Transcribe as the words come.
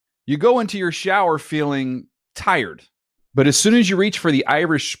You go into your shower feeling tired, but as soon as you reach for the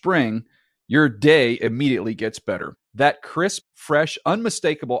Irish Spring, your day immediately gets better. That crisp, fresh,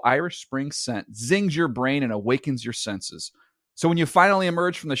 unmistakable Irish Spring scent zings your brain and awakens your senses. So when you finally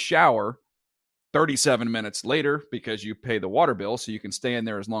emerge from the shower 37 minutes later, because you pay the water bill so you can stay in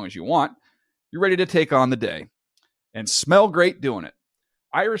there as long as you want, you're ready to take on the day and smell great doing it.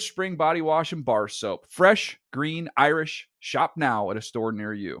 Irish Spring Body Wash and Bar Soap. Fresh, green, Irish. Shop now at a store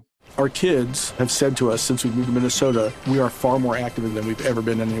near you. Our kids have said to us since we moved to Minnesota, we are far more active than we've ever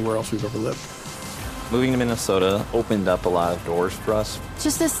been anywhere else we've ever lived. Moving to Minnesota opened up a lot of doors for us.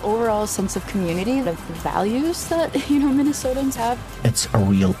 Just this overall sense of community, of values that, Minnesotans have. It's a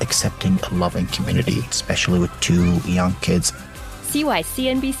real accepting, loving community, especially with 2 young kids. See why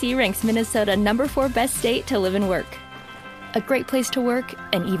CNBC ranks Minnesota number 4 best state to live and work. A great place to work,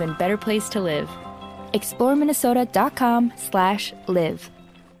 an even better place to live. ExploreMinnesota.com/live.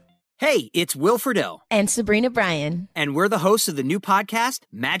 Hey, it's Will Friedle. And Sabrina Bryan. And we're the hosts of the new podcast,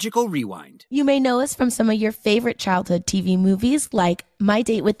 Magical Rewind. You may know us from some of your favorite childhood TV movies like My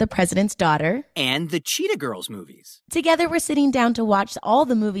Date with the President's Daughter. And the Cheetah Girls movies. Together, we're sitting down to watch all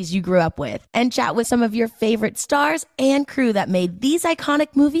the movies you grew up with and chat with some of your favorite stars and crew that made these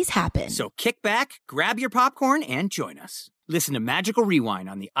iconic movies happen. So kick back, grab your popcorn, and join us. Listen to Magical Rewind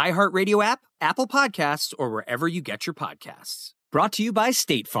on the iHeartRadio app, Apple Podcasts, or wherever you get your podcasts. Brought to you by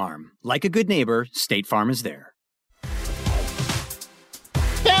State Farm. Like a good neighbor, State Farm is there.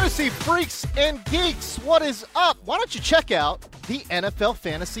 Fantasy freaks and geeks, what is up? Why don't you check out the NFL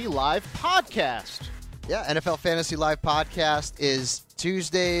Fantasy Live podcast? Yeah, NFL Fantasy Live podcast is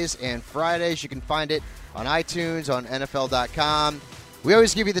Tuesdays and Fridays. You can find it on iTunes, on NFL.com. We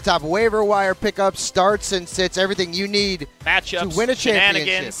always give you the top waiver wire pickups, starts and sits, everything you need matchups, to win a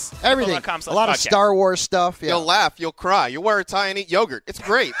championship. Everything. A lot of Star Wars stuff. Yeah. You'll laugh. You'll cry. You'll wear a tie and eat yogurt. It's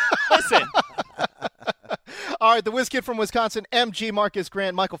great. Listen. All right, the Whiz Kid from Wisconsin, MG, Marcus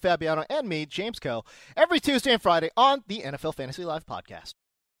Grant, Michael Fabiano, and me, James Coe, every Tuesday and Friday on the NFL Fantasy Live podcast.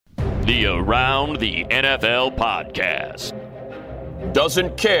 The Around the NFL podcast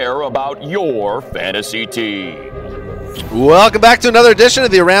doesn't care about your fantasy team. Welcome back to another edition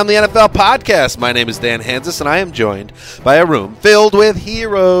of the Around the NFL podcast. My name is Dan Hansis, and I am joined by a room filled with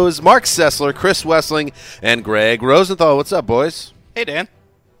heroes, Mark Sessler, Chris Wessling, and Greg Rosenthal. What's up, boys? Hey, Dan.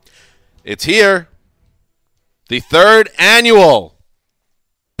 It's here. The 3rd annual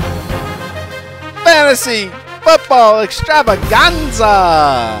Fantasy Football Extravaganza.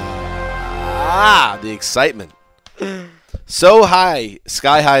 The excitement. So high,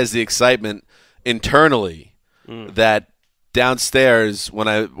 sky high is the excitement internally that downstairs when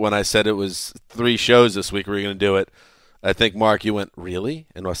I said it was 3 shows this week we were going to do it, I think, Mark, you went, really?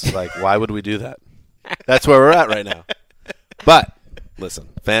 And was like, why would we do that? That's where we're at right now. But listen,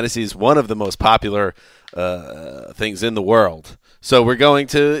 fantasy is one of the most popular things in the world. So we're going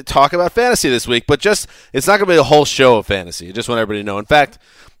to talk about fantasy this week, but it's not going to be a whole show of fantasy. I just want everybody to know. In fact,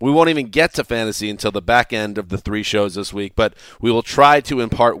 we won't even get to fantasy until the back end of the 3 shows this week, but we will try to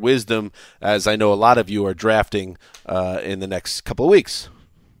impart wisdom, as I know a lot of you are drafting in the next couple of weeks.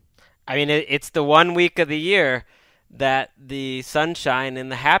 I mean, it's the 1 week of the year that the sunshine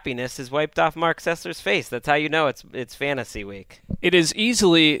and the happiness is wiped off Mark Sessler's face. That's how you know it's fantasy week. It is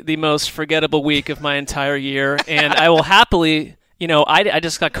easily the most forgettable week of my entire year, and I will happily, I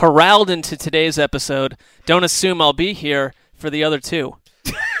just got corralled into today's episode. Don't assume I'll be here for the other 2.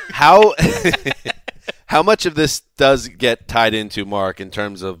 How much of this does get tied into, Mark, in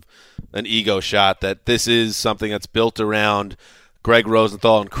terms of an ego shot, that this is something that's built around Greg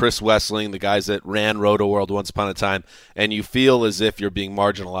Rosenthal and Chris Wessling, the guys that ran Roto World once upon a time, and you feel as if you're being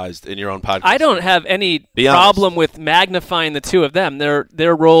marginalized in your own podcast? I don't have any problem with magnifying the 2 of them.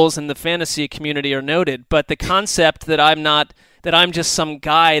 Their roles in the fantasy community are noted, but the concept that I'm just some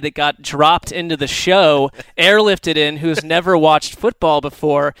guy that got dropped into the show, airlifted in, who's never watched football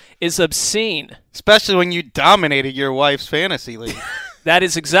before, is obscene. Especially when you dominated your wife's fantasy league. That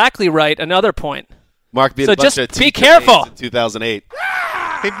is exactly right. Another point. Mark beat a bunch of be careful. In 2008.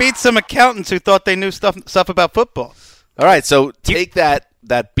 He beat some accountants who thought they knew stuff about football. All right, so take that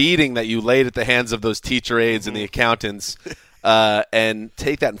beating that you laid at the hands of those teacher aides and the accountants, and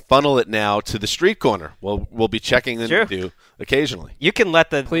take that and funnel it now to the street corner. We'll be checking into you occasionally. You can let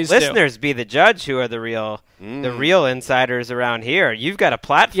the listeners be the judge who are the real insiders around here. You've got a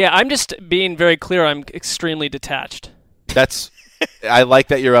platform. Yeah, I'm just being very clear. I'm extremely detached. I like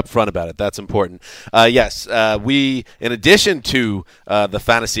that you're upfront about it. That's important. Yes, we, in addition to the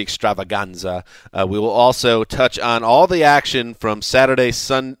Fantasy Extravaganza, we will also touch on all the action from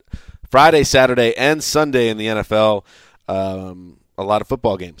Friday, Saturday, and Sunday in the NFL. A a lot of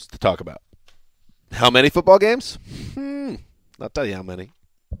football games to talk about. How many football games? I'll tell you how many.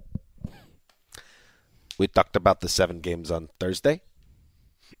 We talked about the 7 games on Thursday.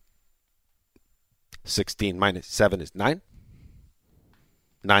 16 minus 7 is 9.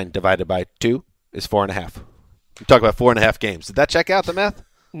 9 divided by 2 is 4.5. We talk about 4.5 games. Did that check out the math?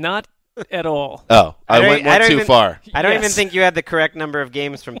 Not at all. Oh, I went too far. I don't even think you had the correct number of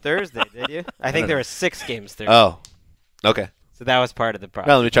games from Thursday, did you? I think there were 6 games Thursday. Oh, okay. So that was part of the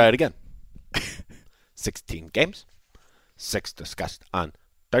problem. Well, let me try it again. 16 games. 6 discussed on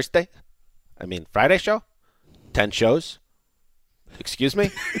Friday show. 10 shows. Excuse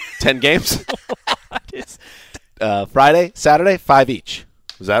me? 10 games. Friday, Saturday, 5 each.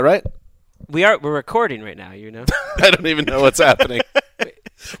 Is that right? We're recording right now, you know. I don't even know what's happening.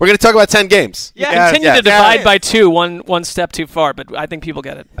 We're going to talk about 10 games. Continue to divide by 2, one step too far, but I think people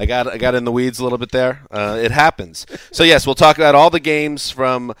get it. I got in the weeds a little bit there. It happens. So, yes, we'll talk about all the games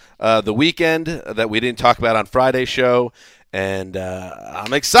from the weekend that we didn't talk about on Friday's show. And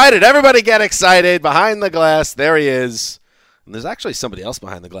I'm excited. Everybody get excited. Behind the glass, there he is. And there's actually somebody else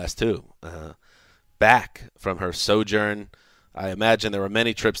behind the glass, too. Back from her sojourn. I imagine there were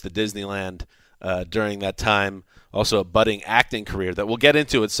many trips to Disneyland during that time. Also a budding acting career that we'll get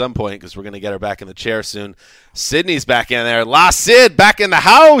into at some point because we're going to get her back in the chair soon. Sydney's back in there. La Sid back in the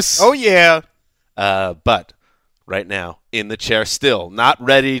house. Oh, yeah. But right now, in the chair still, not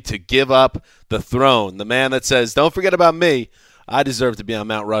ready to give up the throne. The man that says, don't forget about me. I deserve to be on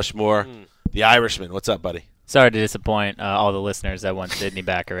Mount Rushmore. The Irishman. What's up, buddy? Sorry to disappoint all the listeners that want Sydney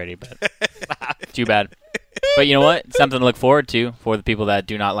back already, but too bad. But you know what? Something to look forward to for the people that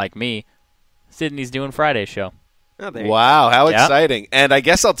do not like me. Sydney's doing Friday's show. Wow, how exciting. And I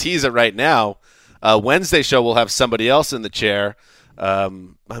guess I'll tease it right now. Wednesday show we'll have somebody else in the chair.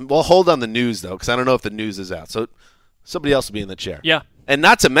 We'll hold on the news, though, because I don't know if the news is out. So somebody else will be in the chair. Yeah. And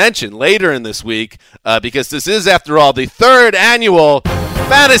not to mention, later in this week, because this is, after all, the 3rd annual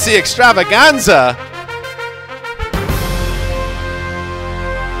Fantasy Extravaganza.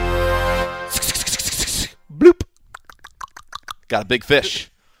 Bloop. Got a big fish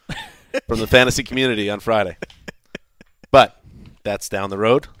from the fantasy community on Friday. But that's down the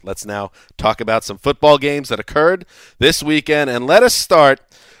road. Let's now talk about some football games that occurred this weekend. And let us start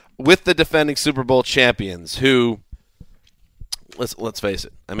with the defending Super Bowl champions who, let's face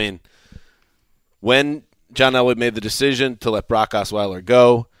it, I mean, when John Elway made the decision to let Brock Osweiler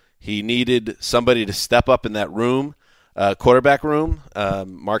go, he needed somebody to step up in that room, quarterback room.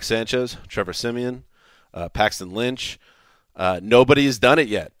 Mark Sanchez, Trevor Siemian, Paxton Lynch. Nobody has done it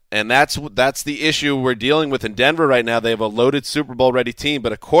yet. And that's the issue we're dealing with in Denver right now. They have a loaded Super Bowl ready team,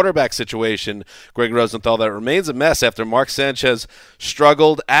 but a quarterback situation, Greg Rosenthal, that remains a mess after Mark Sanchez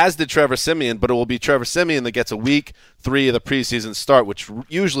struggled, as did Trevor Siemian. But it will be Trevor Siemian that gets a week 3 of the preseason start, which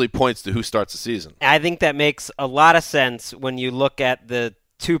usually points to who starts the season. I think that makes a lot of sense when you look at the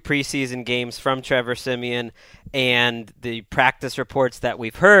 2 preseason games from Trevor Siemian and the practice reports that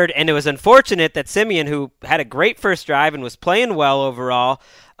we've heard. And it was unfortunate that Siemian, who had a great first drive and was playing well overall,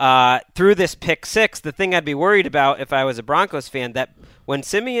 through this pick 6, the thing I'd be worried about if I was a Broncos fan, that when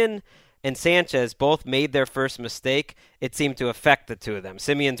Siemian and Sanchez both made their first mistake, it seemed to affect the two of them.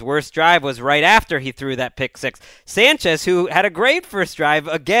 Simeon's worst drive was right after he threw that pick 6. Sanchez, who had a great first drive,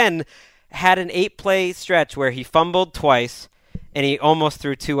 again, had an 8-play stretch where he fumbled twice, and he almost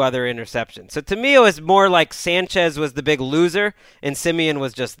threw 2 other interceptions. So to me, it was more like Sanchez was the big loser, and Siemian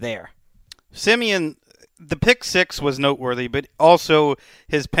was just there. Siemian, the pick 6 was noteworthy, but also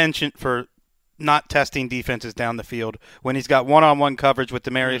his penchant for not testing defenses down the field. When he's got one-on-one coverage with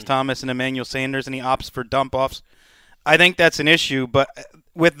Demaryius Thomas and Emmanuel Sanders, and he opts for dump-offs, I think that's an issue. But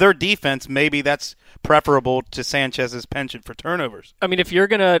with their defense, maybe that's preferable to Sanchez's penchant for turnovers. I mean, if you're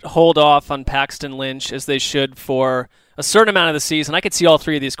going to hold off on Paxton Lynch, as they should for a certain amount of the season, I could see all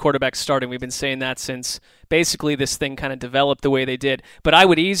 3 of these quarterbacks starting. We've been saying that since basically this thing kind of developed the way they did. But I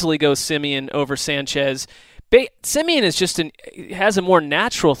would easily go Siemian over Sanchez. Siemian is has a more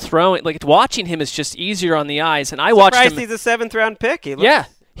natural throwing. Like, watching him is just easier on the eyes. And I watched him. He's a 7th-round pick.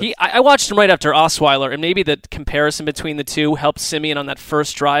 I watched him right after Osweiler, and maybe the comparison between the two helped Siemian on that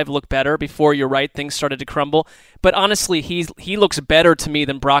first drive look better before, you're right, things started to crumble. But honestly, he looks better to me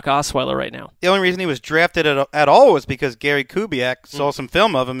than Brock Osweiler right now. The only reason he was drafted at all was because Gary Kubiak saw some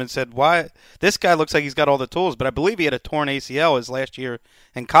film of him and said, "Why, this guy looks like he's got all the tools." But I believe he had a torn ACL his last year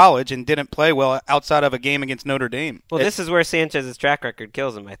in college and didn't play well outside of a game against Notre Dame. Well, this is where Sanchez's track record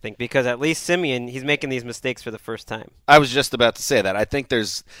kills him, I think, because at least Siemian, he's making these mistakes for the first time. I was just about to say that. I think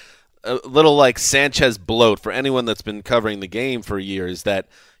there's a little like Sanchez bloat for anyone that's been covering the game for years, that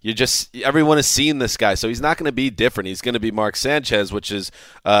Everyone has seen this guy, so he's not going to be different. He's going to be Mark Sanchez, which is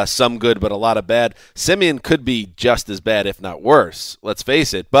some good but a lot of bad. Simeon could be just as bad, if not worse. Let's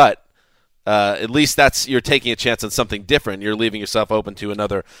face it, but at least you're taking a chance on something different. You're leaving yourself open to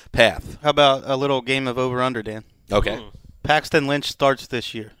another path. How about a little game of over-under, Dan? Okay. Paxton Lynch starts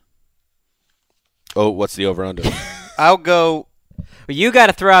this year. Oh, what's the over-under? I'll go. Well, you got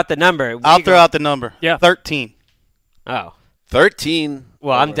to throw out the number. I'll throw out the number. Yeah. 13. Oh. 13.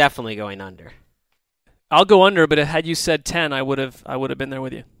 Well, I'm definitely going under. I'll go under, but had you said 10, I would have been there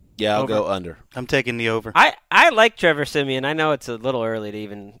with you. Yeah, I'll go under. I'm taking the over. I like Trevor Siemian. I know it's a little early to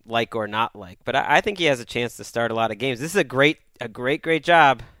even like or not like, but I think he has a chance to start a lot of games. This is a great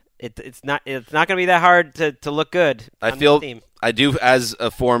job. It's not going to be that hard to look good. I do, as a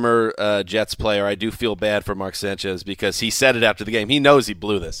former Jets player, I do feel bad for Mark Sanchez because he said it after the game. He knows he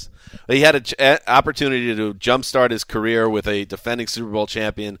blew this. He had an opportunity to jumpstart his career with a defending Super Bowl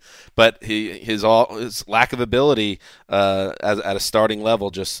champion, but his lack of ability at a starting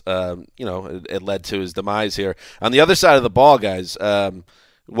level just it led to his demise here. On the other side of the ball, guys,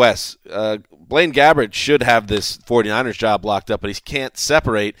 Wes, Blaine Gabbert should have this 49ers job locked up, but he can't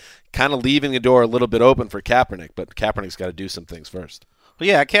separate, kind of leaving the door a little bit open for Kaepernick, but Kaepernick's got to do some things first. Well,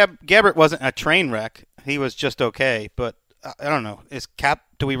 yeah, Gabbert wasn't a train wreck. He was just okay, but I don't know.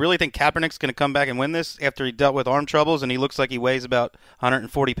 Do we really think Kaepernick's going to come back and win this after he dealt with arm troubles and he looks like he weighs about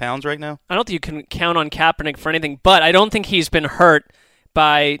 140 pounds right now? I don't think you can count on Kaepernick for anything, but I don't think he's been hurt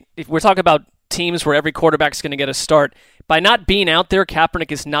if we're talking about teams where every quarterback's going to get a start. By not being out there,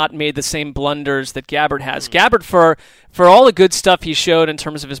 Kaepernick has not made the same blunders that Gabbert has. Gabbert, for all the good stuff he showed in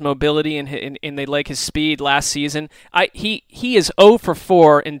terms of his mobility and his speed last season, he is 0 for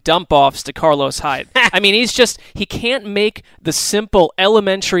 4 in dump-offs to Carlos Hyde. I mean, he can't make the simple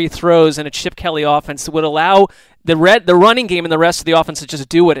elementary throws in a Chip Kelly offense that would allow the running game and the rest of the offense to just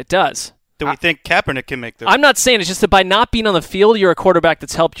do what it does. Do we think Kaepernick can make those? I'm not saying it's just that by not being on the field, you're a quarterback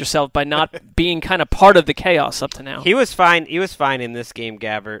that's helped yourself by not being kind of part of the chaos up to now. He was fine. He was fine in this game,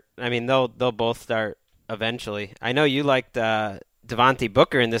 Gabbert. I mean, they'll both start eventually. I know you liked Devontae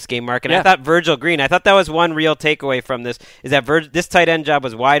Booker in this game, Mark, and I thought Virgil Green. I thought that was one real takeaway from this is that this tight end job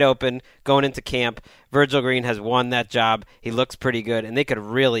was wide open going into camp. Virgil Green has won that job. He looks pretty good, and they could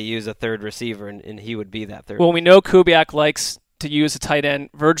really use a third receiver, and he would be that third. Well, we know Kubiak likes to use a tight end.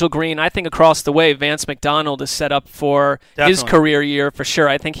 Virgil Green, I think across the way, Vance McDonald is set up for his career year for sure.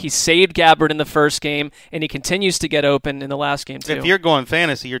 I think he saved Gabbert in the first game, and he continues to get open in the last game too. If you're going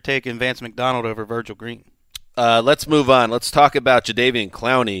fantasy, you're taking Vance McDonald over Virgil Green. Let's move on. Let's talk about Jadeveon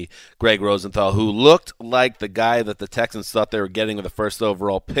Clowney, Greg Rosenthal, who looked like the guy that the Texans thought they were getting with the first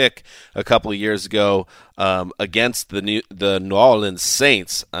overall pick a couple of years ago against the New Orleans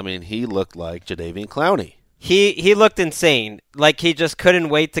Saints. I mean, he looked like Jadeveon Clowney. He looked insane. Like he just couldn't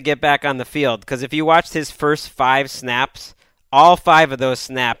wait to get back on the field. Because if you watched his first 5 snaps, all 5 of those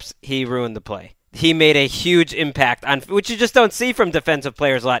snaps, he ruined the play. He made a huge impact on, which you just don't see from defensive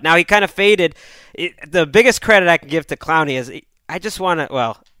players a lot. Now he kind of faded. The biggest credit I can give to Clowney is he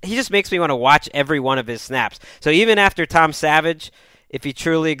just makes me want to watch every one of his snaps. So even after Tom Savage, if he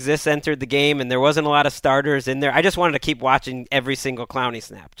truly exists, entered the game and there wasn't a lot of starters in there, I just wanted to keep watching every single Clowney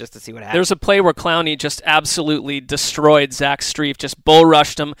snap just to see what happened. There's a play where Clowney just absolutely destroyed Zach Strief, just bull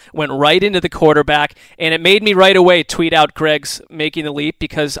rushed him, went right into the quarterback, and it made me right away tweet out Greg's making the leap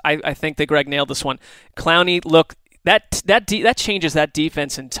because I think that Greg nailed this one. Clowney looked that changes that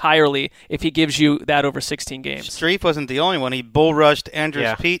defense entirely if he gives you that over 16 games. Strief wasn't the only one. He bull rushed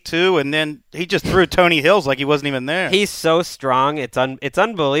Andrews Pete too, and then he just threw Tony Hills like he wasn't even there. He's so strong. It's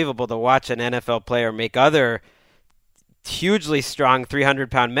unbelievable to watch an NFL player make other hugely strong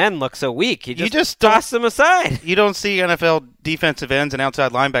 300-pound men look so weak. You just toss them aside. You don't see NFL defensive ends and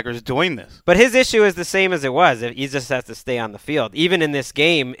outside linebackers doing this. But his issue is the same as it was. He just has to stay on the field. Even in this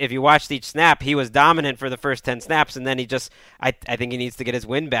game, if you watched each snap, he was dominant for the first 10 snaps, and then I think he needs to get his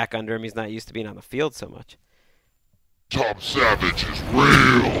wind back under him. He's not used to being on the field so much. Tom Savage is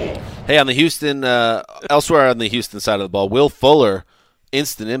real. Hey, on the Houston, elsewhere on the Houston side of the ball, Will Fuller,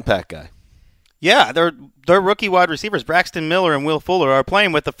 instant impact guy. Yeah, their rookie wide receivers, Braxton Miller and Will Fuller, are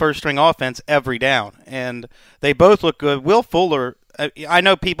playing with the first-string offense every down, and they both look good. Will Fuller, I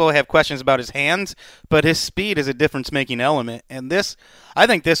know people have questions about his hands, but his speed is a difference-making element, and I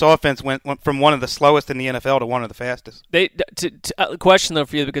think this offense went from one of the slowest in the NFL to one of the fastest. A question, though,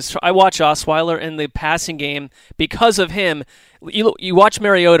 for you, because I watch Osweiler in the passing game. Because of him, you watch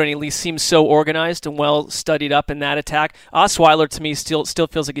Mariota, and he at least seems so organized and well studied up in that attack. Osweiler, to me, still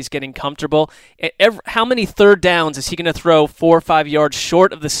feels like he's getting comfortable. How many third downs is he going to throw 4 or 5 yards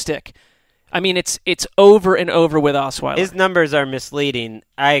short of the stick? I mean, it's over and over with Osweiler. His numbers are misleading.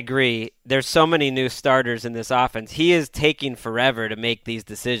 I agree. There's so many new starters in this offense. He is taking forever to make these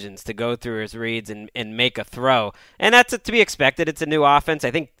decisions, to go through his reads and make a throw. And that's to be expected. It's a new offense.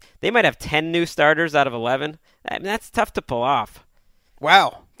 I think they might have 10 new starters out of 11. I mean, that's tough to pull off.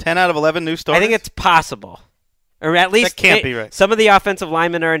 Wow. 10 out of 11 new starters? I think it's possible. Or at least that can't be right. Some of the offensive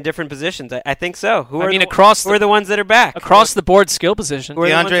linemen are in different positions. I think so. Who are the ones that are back? Across the board skill position.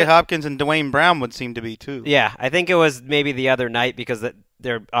 DeAndre Hopkins and Dwayne Brown would seem to be too. Yeah, I think it was maybe the other night because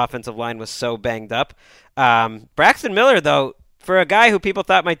their offensive line was so banged up. Braxton Miller, though, for a guy who people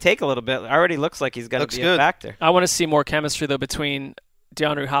thought might take a little bit, already looks like he's going to be a factor. I want to see more chemistry, though, between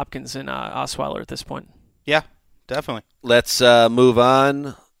DeAndre Hopkins and Osweiler at this point. Yeah, definitely. Let's move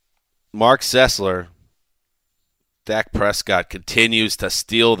on. Mark Sessler. Dak Prescott continues to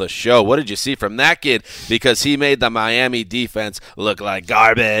steal the show. What did you see from that kid? Because he made the Miami defense look like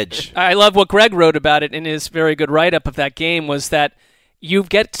garbage. I love what Greg wrote about it in his very good write-up of that game, was that you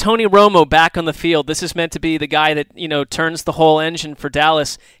get Tony Romo back on the field. This is meant to be the guy that, turns the whole engine for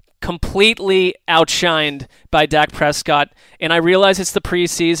Dallas. Completely outshined by Dak Prescott. And I realize it's the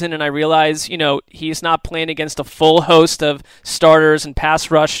preseason, and I realize, he's not playing against a full host of starters and pass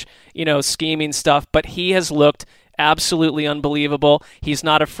rush, scheming stuff, but he has looked absolutely unbelievable. He's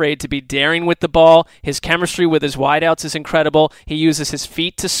not afraid to be daring with the ball. His chemistry with his wideouts is incredible. He uses his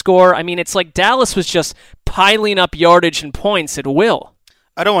feet to score. I mean, it's like Dallas was just piling up yardage and points at will.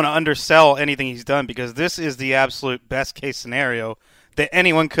 I don't want to undersell anything he's done, because this is the absolute best case scenario that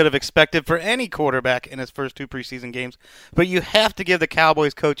anyone could have expected for any quarterback in his first 2 preseason games. But you have to give the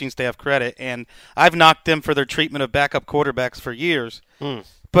Cowboys coaching staff credit, and I've knocked them for their treatment of backup quarterbacks for years.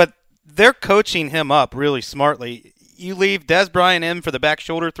 But they're coaching him up really smartly. You leave Des Bryant in for the back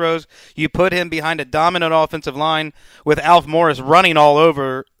shoulder throws. You put him behind a dominant offensive line with Alf Morris running all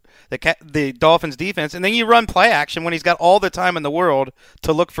over the Dolphins defense, and then you run play action when he's got all the time in the world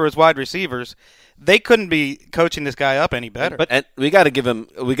to look for his wide receivers. They couldn't be coaching this guy up any better. And we got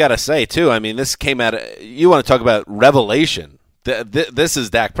to say too, I mean, this came out, you want to talk about revelation. This is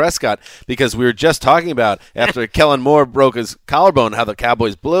Dak Prescott, because we were just talking about after Kellen Moore broke his collarbone how the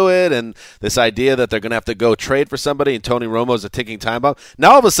Cowboys blew it, and this idea that they're going to have to go trade for somebody, and Tony Romo's a ticking time bomb.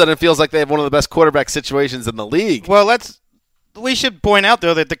 Now all of a sudden it feels like they have one of the best quarterback situations in the league. Well, we should point out,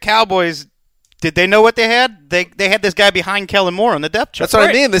 though, that the Cowboys, did they know what they had? They had this guy behind Kellen Moore on the depth chart. That's what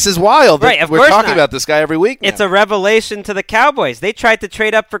I mean. This is wild. Right, we're talking about this guy every week now. It's a revelation to the Cowboys. They tried to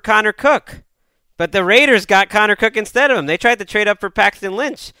trade up for Connor Cook, but the Raiders got Connor Cook instead of him. They tried to trade up for Paxton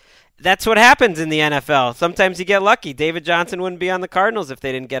Lynch. That's what happens in the NFL. Sometimes you get lucky. David Johnson wouldn't be on the Cardinals if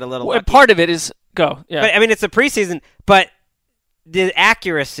they didn't get a little lucky. Part of it is go. Yeah. But, I mean, it's a preseason, but the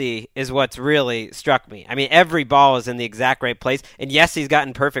accuracy is what's really struck me. I mean, every ball is in the exact right place. And yes, he's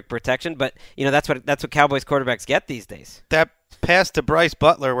gotten perfect protection, but that's what Cowboys quarterbacks get these days. That pass to Bryce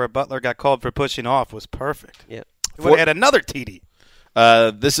Butler where Butler got called for pushing off was perfect. Yeah. He would have had another TD.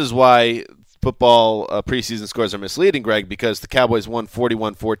 This is why football preseason scores are misleading, Greg, because the Cowboys won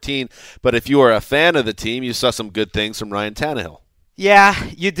 41-14. But if you are a fan of the team, you saw some good things from Ryan Tannehill. Yeah,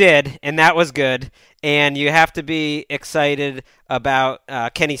 you did, and that was good. And you have to be excited about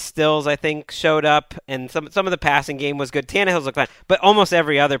Kenny Stills, I think, showed up, and some of the passing game was good. Tannehill's looked fine, but almost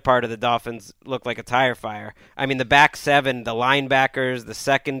every other part of the Dolphins looked like a tire fire. I mean, the back seven, the linebackers, the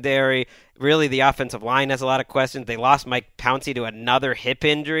secondary, really the offensive line has a lot of questions. They lost Mike Pouncey to another hip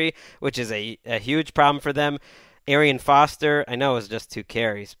injury, which is a huge problem for them. Arian Foster, I know it was just 2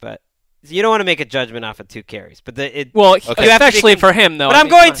 carries, but you don't want to make a judgment off of 2 carries, but especially for him though. But I'm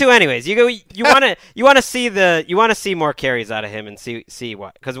going to anyways. You want to see more carries out of him and see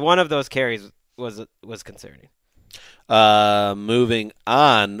what, because one of those carries was concerning. Moving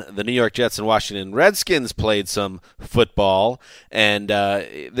on, the New York Jets and Washington Redskins played some football, and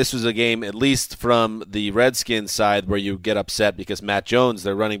this was a game, at least from the Redskins side, where you get upset because Matt Jones,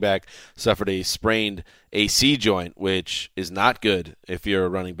 their running back, suffered a sprained AC joint, which is not good if you're a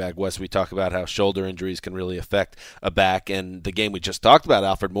running back. Wes, we talk about how shoulder injuries can really affect a back, and the game we just talked about,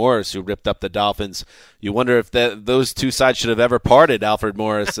 Alfred Morris, who ripped up the Dolphins, you wonder if those two sides should have ever parted, Alfred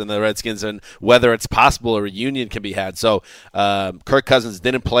Morris and the Redskins, and whether it's possible a reunion can be had. So Kirk Cousins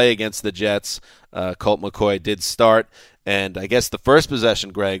didn't play against the Jets. Colt McCoy did start. And I guess the first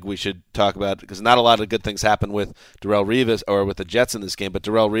possession, Greg, we should talk about, because not a lot of good things happened with Darrelle Revis or with the Jets in this game, but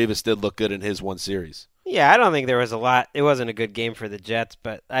Darrelle Revis did look good in his one series. Yeah, I don't think there was a lot. It wasn't a good game for the Jets,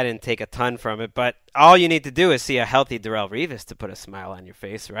 but I didn't take a ton from it. But all you need to do is see a healthy Darrelle Revis to put a smile on your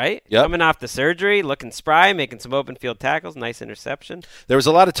face, right? Yep. Coming off the surgery, looking spry, making some open field tackles, nice interception. There was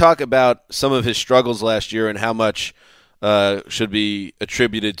a lot of talk about some of his struggles last year and how much should be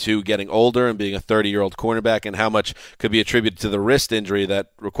attributed to getting older and being a 30-year-old cornerback, and how much could be attributed to the wrist injury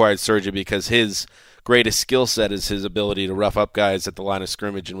that required surgery, because his greatest skill set is his ability to rough up guys at the line of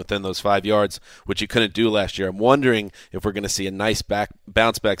scrimmage and within those 5 yards, which he couldn't do last year. I'm wondering if we're going to see a nice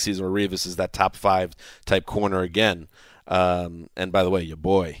bounce-back season where Revis is that top 5 type corner again. And by the way, your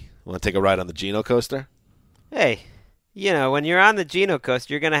boy, want to take a ride on the Geno coaster? Hey, when you're on the Geno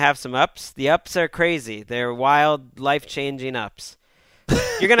coaster, you're going to have some ups. The ups are crazy. They're wild, life-changing ups.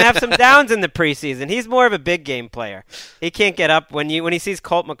 You're going to have some downs in the preseason. He's more of a big game player. He can't get up when he sees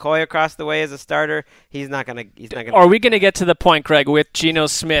Colt McCoy across the way as a starter. He's not going to. Are we going to get to the point, Greg, with Geno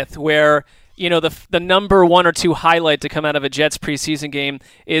Smith where the number 1 or 2 highlight to come out of a Jets preseason game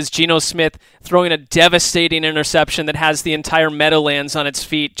is Geno Smith throwing a devastating interception that has the entire Meadowlands on its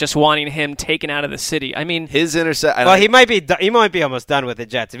feet, just wanting him taken out of the city? I mean, his interception. Well, he might be almost done with the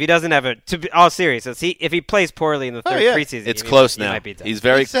Jets if he doesn't have it. To be all serious, if he plays poorly in the third preseason, it's close now. He might be done. He's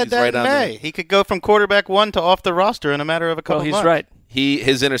very. He said he's that right in on May. He could go from quarterback 1 to off the roster in a matter of a couple he's months. right.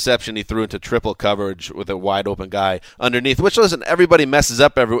 His interception, he threw into triple coverage with a wide open guy underneath, which, listen, everybody messes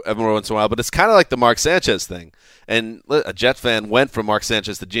up every once in a while, but it's kind of like the Mark Sanchez thing. And a Jet fan went from Mark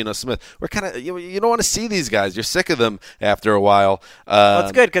Sanchez to Geno Smith. We're kind of, you don't want to see these guys. You're sick of them after a while. Well,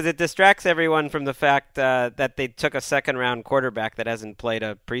 it's good because it distracts everyone from the fact that they took a second-round quarterback that hasn't played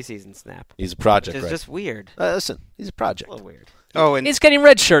a preseason snap. He's a project, which is right? just weird. Listen, he's a project. A little weird. Oh, and he's getting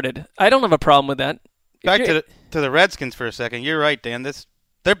redshirted. I don't have a problem with that. Back to the Redskins for a second. You're right, Dan.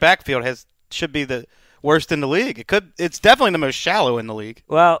 Their backfield should be the worst in the league. It's definitely the most shallow in the league.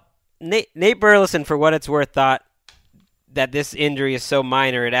 Well, Nate Burleson, for what it's worth, thought that this injury is so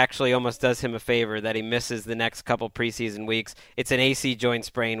minor it actually almost does him a favor that he misses the next couple preseason weeks. It's an AC joint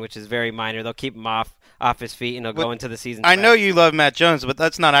sprain, which is very minor. They'll keep him off his feet and he'll go into the season. I know you love Matt Jones, but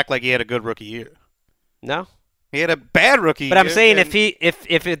let's not act like he had a good rookie year. No, he had a bad rookie year. But I'm saying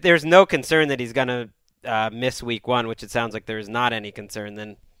if there's no concern that he's gonna miss week 1, which it sounds like there is not any concern,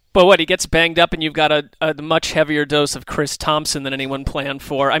 then. But what, he gets banged up and you've got a much heavier dose of Chris Thompson than anyone planned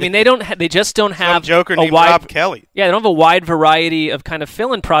for. I mean, they just don't have joker a named wide, Rob Kelly. Yeah, they don't have a wide variety of kind of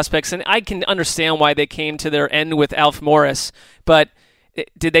fill-in prospects, and I can understand why they came to their end with Alf Morris, but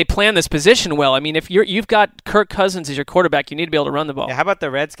did they plan this position well? I mean, if you've got Kirk Cousins as your quarterback, you need to be able to run the ball. Yeah, how about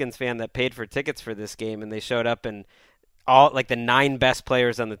the Redskins fan that paid for tickets for this game and they showed up and all the 9 best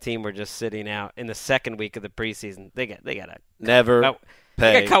players on the team were just sitting out in the second week of the preseason? They gotta never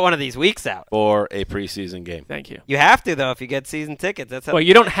pay. You gotta cut one of these weeks out for a preseason game. Thank you. You have to though if you get season tickets. That's how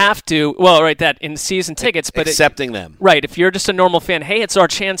you don't have to. Well, right, that in season tickets, but accepting them. Right, if you're just a normal fan, hey, it's our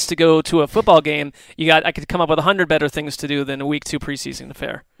chance to go to a football game. I could come up with 100 better things to do than a week 2 preseason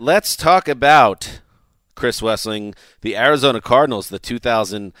affair. Let's talk about Chris Wessling, the Arizona Cardinals, the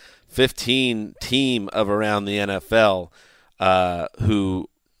 2015 team of around the NFL, who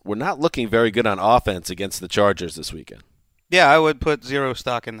were not looking very good on offense against the Chargers this weekend. Yeah, I would put zero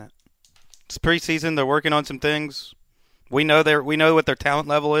stock in that. It's preseason. They're working on some things. We know what their talent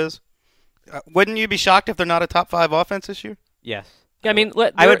level is. Wouldn't you be shocked if they're not a top 5 offense this year? Yes. Yeah, I mean,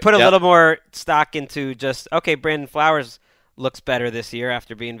 I would put a little more stock into just Brandon Flowers looks better this year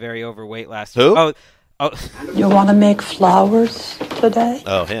after being very overweight last year. Who? Oh. You want to make flowers today?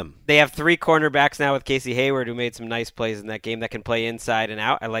 Oh, him. They have 3 cornerbacks now with Casey Hayward, who made some nice plays in that game that can play inside and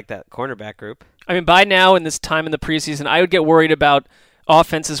out. I like that cornerback group. I mean, by now in this time in the preseason, I would get worried about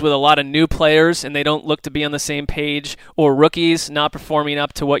offenses with a lot of new players and they don't look to be on the same page, or rookies not performing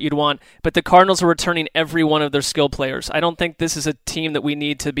up to what you'd want. But the Cardinals are returning every one of their skill players. I don't think this is a team that we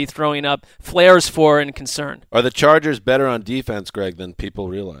need to be throwing up flares for and concern. Are the Chargers better on defense, Greg, than people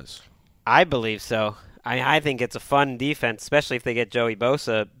realize? I believe so. I think it's a fun defense, especially if they get Joey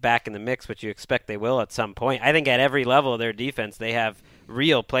Bosa back in the mix, which you expect they will at some point. I think at every level of their defense, they have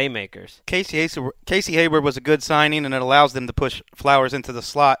real playmakers. Casey Hayward was a good signing, and it allows them to push Flowers into the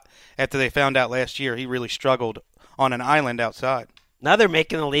slot after they found out last year he really struggled on an island outside. Now they're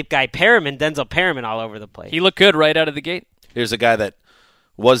making the leap guy Denzel Perriman all over the place. He looked good right out of the gate. Here's a guy that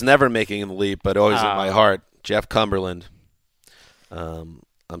was never making the leap, but always in my heart, Jeff Cumberland.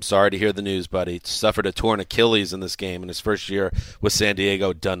 I'm sorry to hear the news, buddy. Suffered a torn Achilles in this game in his first year with San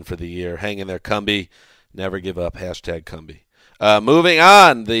Diego. Done for the year. Hang in there, Cumby. Never give up. Hashtag Cumby. Moving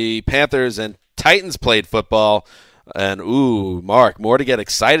on, the Panthers and Titans played football. And, Mark, more to get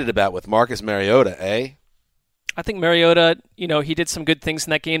excited about with Marcus Mariota, eh? I think Mariota, he did some good things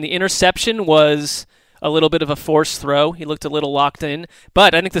in that game. The interception was a little bit of a forced throw. He looked a little locked in.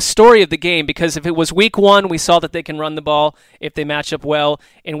 But I think the story of the game, because if it was week 1, we saw that they can run the ball if they match up well.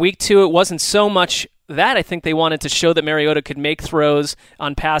 In week 2, it wasn't so much that, I think they wanted to show that Mariota could make throws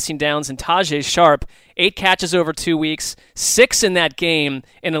on passing downs. And Tajay Sharp, 8 catches over 2 weeks, 6 in that game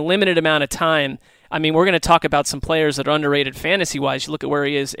in a limited amount of time. I mean, we're going to talk about some players that are underrated fantasy-wise. You look at where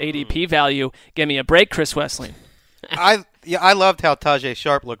he is, ADP value. Give me a break, Chris Wesseling. I loved how Tajay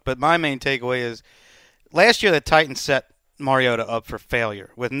Sharp looked, but my main takeaway is last year the Titans set Mariota up for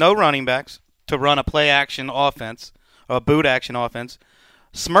failure with no running backs to run a play-action offense, or a boot-action offense,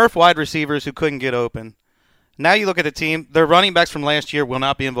 Smurf wide receivers who couldn't get open. Now you look at the team, their running backs from last year will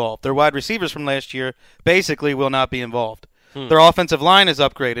not be involved. Their wide receivers from last year basically will not be involved. Their offensive line is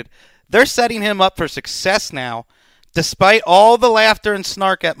upgraded. They're setting him up for success now, despite all the laughter and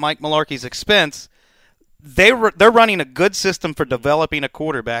snark at Mike Mularkey's expense. They're running a good system for developing a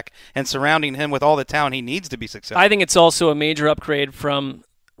quarterback and surrounding him with all the talent he needs to be successful. I think it's also a major upgrade from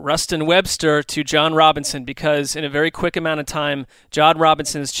Rustin Webster to John Robinson, because in a very quick amount of time, John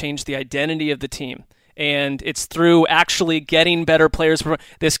Robinson has changed the identity of the team. And it's through actually getting better players.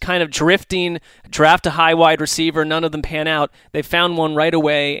 This kind of drifting, draft a high wide receiver, none of them pan out. They found one right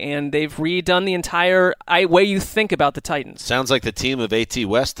away, and they've redone the entire way you think about the Titans. Sounds like the team of AT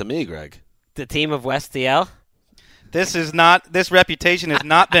West to me, Greg. The team of West DL? This reputation has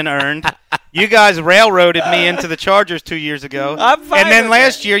not been earned. You guys railroaded me into the Chargers 2 years ago. I'm fine and then with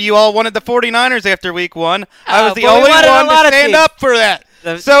last year you all wanted the 49ers after week 1. I was the but we only wanted a one lot to of stand teams. up for that.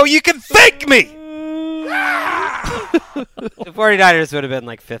 So you can thank me. The 49ers would have been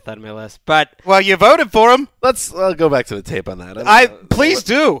like 5th on my list. But well, you voted for them. Let's go back to the tape on that. Please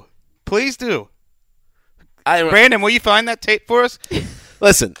do. Brandon, will you find that tape for us?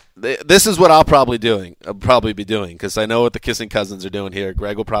 Listen, this is what I'll probably be doing because I know what the Kissing Cousins are doing here.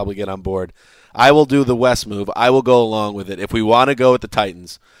 Greg will probably get on board. I will do the West move. I will go along with it if we want to go with the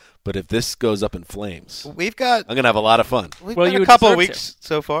Titans. But if this goes up in flames, I'm going to have a lot of fun. We've got a couple of weeks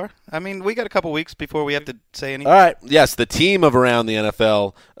so far. I mean, we got a couple of weeks before we have to say anything. All right. Yes, the team of Around the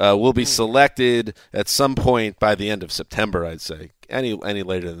NFL will be selected at some point by the end of September, I'd say. Any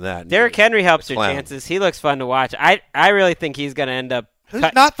later than that. Derrick Henry helps your chances. He looks fun to watch. I really think he's going to end up.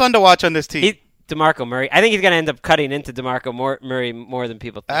 Who's not fun to watch on this team? DeMarco Murray. I think he's going to end up cutting into DeMarco Murray more than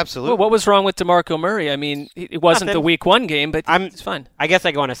people think. Absolutely. Well, what was wrong with DeMarco Murray? I mean, it wasn't Nothing. the Week 1 game, but it's fine. I guess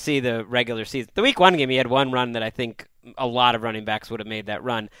I want to see the regular season. The Week 1 game, he had one run that I think a lot of running backs would have made that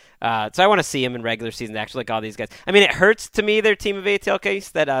run. So I want to see him in regular season, actually, like all these guys. I mean, it hurts to me, their team of ATL case,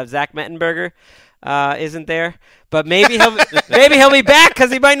 that Zach Mettenberger isn't there. But maybe he'll be back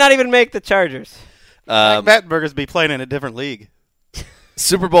because he might not even make the Chargers. Mettenberger's be playing in a different league.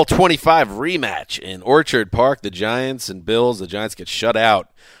 Super Bowl 25 rematch in Orchard Park. The Giants and Bills. The Giants get shut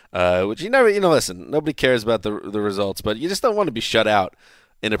out, which listen, nobody cares about the results, but you just don't want to be shut out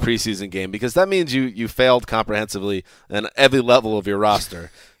in a preseason game because that means you failed comprehensively on every level of your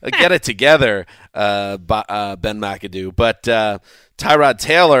roster. Get it together, Ben McAdoo. But Tyrod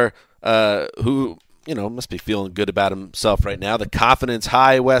Taylor, who must be feeling good about himself right now. The confidence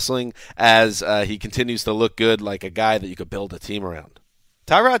high, Wessling, as he continues to look good like a guy that you could build a team around.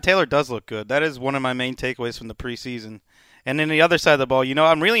 Tyrod Taylor does look good. That is one of my main takeaways from the preseason. And then the other side of the ball,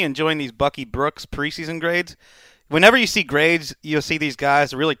 I'm really enjoying these Bucky Brooks preseason grades. Whenever you see grades, you'll see these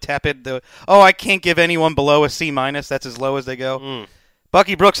guys really tepid. I can't give anyone below a C-. That's as low as they go.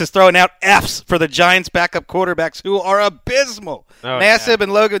 Bucky Brooks is throwing out Fs for the Giants' backup quarterbacks who are abysmal. Nassib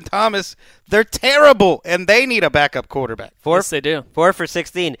and Logan Thomas, they're terrible, and they need a backup quarterback. Yes, they do. 4 for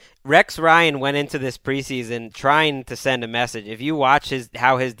 16. Rex Ryan went into this preseason trying to send a message. If you watch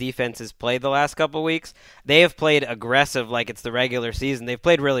how his defense has played the last couple of weeks, they have played aggressive like it's the regular season. They've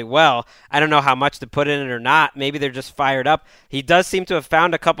played really well. I don't know how much to put in it or not. Maybe they're just fired up. He does seem to have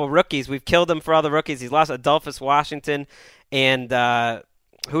found a couple rookies. We've killed him for all the rookies. He's lost Adolphus Washington and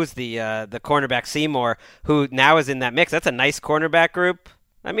who's the cornerback Seymour, who now is in that mix. That's a nice cornerback group.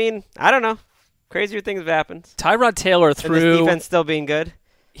 I mean, I don't know. Crazier things have happened. Tyrod Taylor threw. And this defense still being good.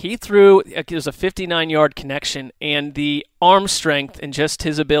 He threw. It was a 59-yard connection, and the arm strength and just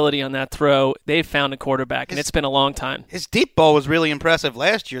his ability on that throw, they've found a quarterback, and it's been a long time. His deep ball was really impressive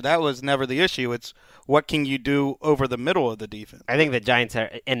last year. That was never the issue. It's what can you do over the middle of the defense? I think the Giants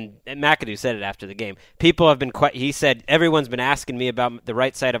are, and McAdoo said it after the game. People have been he said, everyone's been asking me about the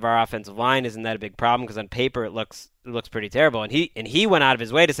right side of our offensive line. Isn't that a big problem? Because on paper it looks pretty terrible. And he went out of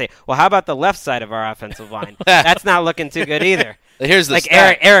his way to say, well, how about the left side of our offensive line? That's not looking too good either. Here's the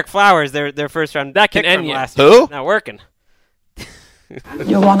Eric Flowers, their first round that pick can from end last you. Who? Not working.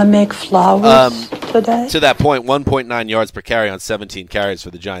 You want to make flowers today? To that point, 1.9 yards per carry on 17 carries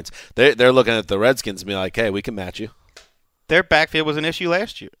for the Giants. They're looking at the Redskins and be like, hey, we can match you. Their backfield was an issue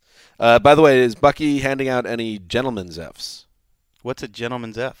last year. By the way, is Bucky handing out any gentleman's Fs? What's a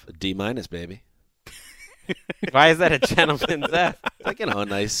gentleman's F? A D-, baby. Why is that a gentleman's F? Like, a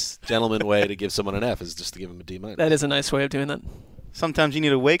nice gentleman way to give someone an F is just to give him a D-. That is a nice way of doing that. Sometimes you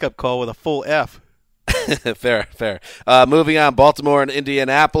need a wake-up call with a full F. Fair. Moving on, Baltimore and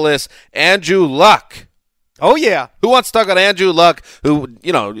Indianapolis. Andrew Luck. Oh, yeah. Who wants to talk about Andrew Luck, who,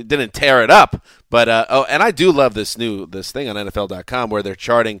 didn't tear it up? But, and I do love this thing on NFL.com where they're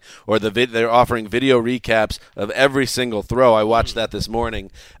charting they're offering video recaps of every single throw. I watched that this morning.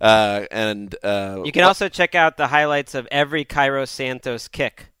 You can also check out the highlights of every Cairo Santos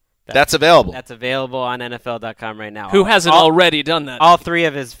kick. That's available. That's available on NFL.com right now. Who hasn't already done that? All 3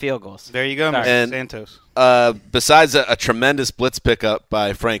 of his field goals. There you go, Mr. Santos. Besides a tremendous blitz pickup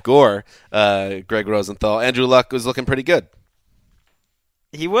by Frank Gore, Greg Rosenthal, Andrew Luck was looking pretty good.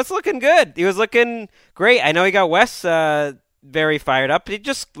 He was looking good. He was looking great. I know he got Wes very fired up, but he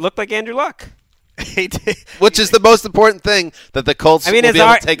just looked like Andrew Luck. Which is the most important thing that the Colts will be able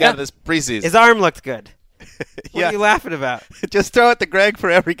to take out of this preseason. His arm looked good. What are you laughing about? Just throw it to Greg for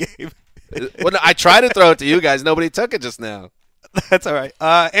every game. Well, I tried to throw it to you guys. Nobody took it just now. That's all right.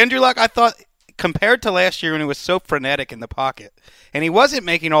 Andrew Luck, I thought, compared to last year when he was so frenetic in the pocket, and he wasn't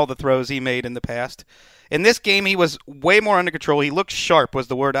making all the throws he made in the past, in this game he was way more under control. He looked sharp was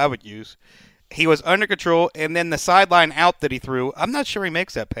the word I would use. He was under control, and then the sideline out that he threw, I'm not sure he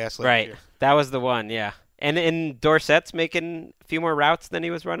makes that pass last year. That was the one, yeah. And Dorsett's making a few more routes than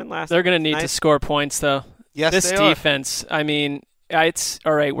he was running last. They're going to need to score points, though. Yes, this defense, I mean, it's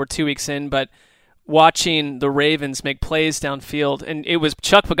all right, we're 2 weeks in, but watching the Ravens make plays downfield, and it was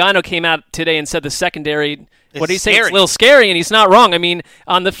Chuck Pagano came out today and said the secondary, what did he say? It's a little scary, and he's not wrong. I mean,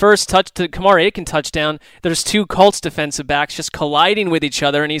 on the first touch to Kamar Aiken touchdown, there's 2 Colts defensive backs just colliding with each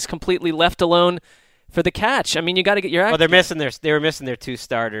other, and he's completely left alone for the catch. I mean, you got to get your act. Well, they were missing their 2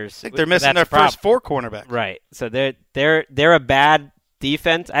 starters. I think they're missing their first 4 cornerbacks. Right. So they're a bad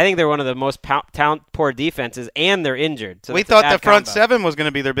defense. I think they're one of the most talent-poor defenses, and they're injured. So we thought the front 7 was going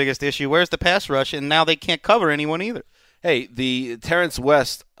to be their biggest issue. Where's the pass rush? And now they can't cover anyone either. Hey, the Terrence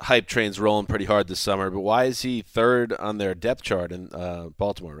West hype train's rolling pretty hard this summer, but why is he 3rd on their depth chart in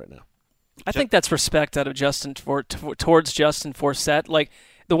Baltimore right now? I think that's respect out of Justin towards Justin Forsett. Like,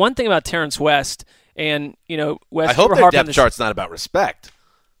 the one thing about Terrence West, and West, I hope their depth chart's not about respect.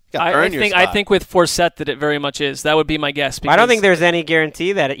 I think with Forsett that it very much is. That would be my guess. I don't think there's any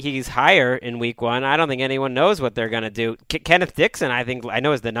guarantee that he's higher in week 1. I don't think anyone knows what they're going to do. Kenneth Dixon, I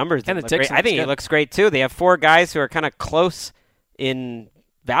know the numbers. Kenneth Dixon, I think he looks great too. They have 4 guys who are kind of close in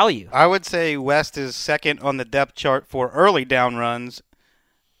value. I would say West is 2nd on the depth chart for early down runs,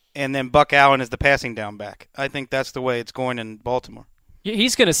 and then Buck Allen is the passing down back. I think that's the way it's going in Baltimore.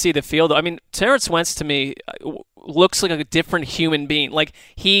 He's going to see the field. I mean, Terrence Wentz to me looks like a different human being. Like,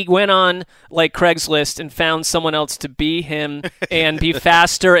 he went on like Craigslist and found someone else to be him and be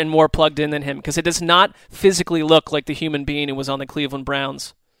faster and more plugged in than him, because it does not physically look like the human being who was on the Cleveland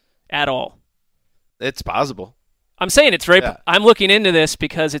Browns at all. It's possible. I'm saying it's right. Yeah. I'm looking into this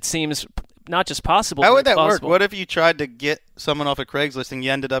because it seems not just possible. How would that possible. work? What if you tried to get someone off of Craigslist and you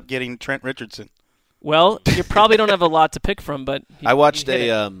ended up getting Trent Richardson? Well, you probably don't have a lot to pick from, but I watched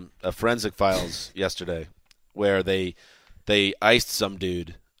a Forensic Files yesterday where they iced some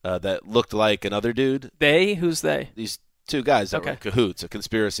dude that looked like another dude. Who's they? These 2 guys that were in cahoots, a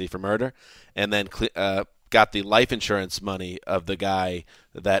conspiracy for murder, and then got the life insurance money of the guy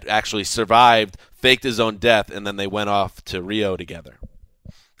that actually survived, faked his own death, and then they went off to Rio together.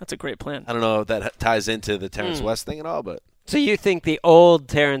 That's a great plan. I don't know if that ties into the Terrence West thing at all, but so you think the old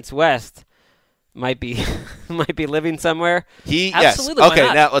Terrence West might be living somewhere? Absolutely. Yes.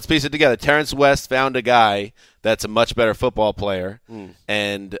 Okay, now let's piece it together. Terrence West found a guy that's a much better football player,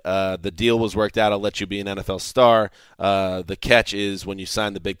 and the deal was worked out. I'll let you be an NFL star. The catch is when you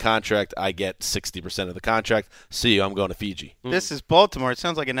sign the big contract, I get 60% of the contract. See you. I'm going to Fiji. This is Baltimore. It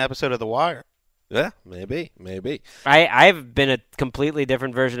sounds like an episode of The Wire. Yeah, maybe. I've been a completely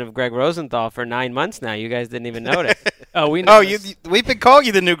different version of Greg Rosenthal for 9 months now. You guys didn't even notice. We know. We've been calling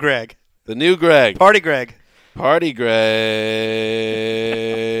you the new Greg. The new Greg. Party Greg.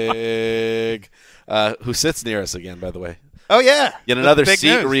 Who sits near us again, by the way. Oh, yeah. Yet another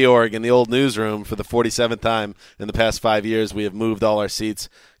seat reorg in the old newsroom for the 47th time in the past 5 years. We have moved all our seats.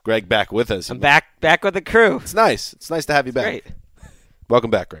 Greg back with us. I'm back with the crew. It's nice. It's nice to have you back. Great.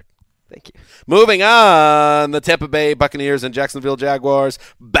 Welcome back, Greg. Thank you. Moving on, the Tampa Bay Buccaneers and Jacksonville Jaguars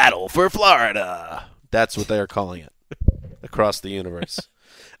battle for Florida. That's what they are calling it across the universe.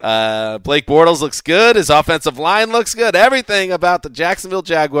 Blake Bortles looks good. His offensive line looks good. Everything about the Jacksonville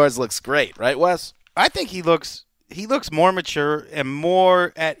Jaguars looks great, right, Wes? I think he looks more mature and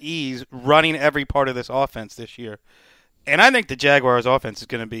more at ease running every part of this offense this year. And I think the Jaguars' offense is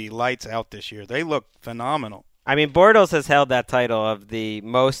going to be lights out this year. They look phenomenal. I mean, Bortles has held that title of the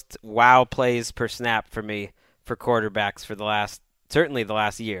most wow plays per snap for me for quarterbacks for certainly the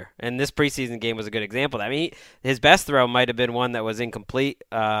last year. And this preseason game was a good example of that. I mean, his best throw might have been one that was incomplete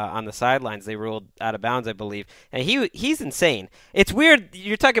on the sidelines. They ruled out of bounds, I believe. And he's insane. It's weird.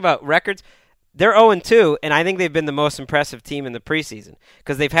 You're talking about records. They're 0-2, and I think they've been the most impressive team in the preseason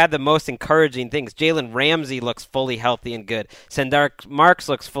because they've had the most encouraging things. Jalen Ramsey looks fully healthy and good. Sendark Marks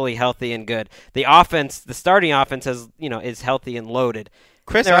looks fully healthy and good. The offense, the starting offense, is healthy and loaded.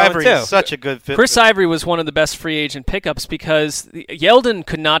 Chris Ivory is such a good fit. Chris Ivory was one of the best free agent pickups because Yeldon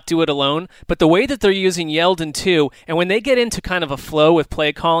could not do it alone, but the way that they're using Yeldon too, and when they get into kind of a flow with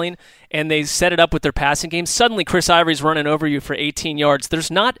play calling and they set it up with their passing game, suddenly Chris Ivory's running over you for 18 yards.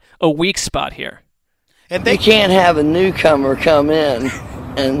 There's not a weak spot here. And they can't have a newcomer come in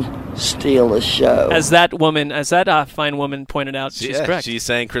and steal the show. As that fine woman pointed out, she's correct. She's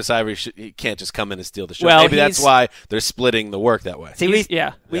saying Chris Ivory he can't just come in and steal the show. Well, maybe that's why they're splitting the work that way. See,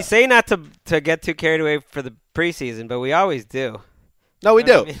 we say not to get too carried away for the preseason, but we always do. No, we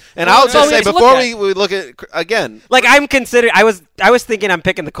do. And I'll just say before we look at again, like I'm considering. I was thinking I'm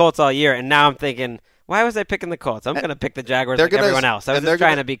picking the Colts all year, and now I'm thinking, why was I picking the Colts? I'm going to pick the Jaguars like everyone else. I was just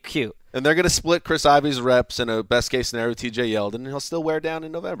trying to be cute. And they're going to split Chris Ivory's reps in a best-case scenario with T.J. Yeldon, and he'll still wear down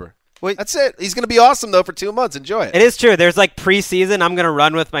in November. That's it. He's going to be awesome, though, for 2 months. Enjoy it. It is true. There's like preseason, I'm going to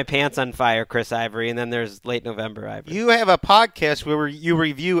run with my pants on fire, Chris Ivory, and then there's late November Ivory. You have a podcast where you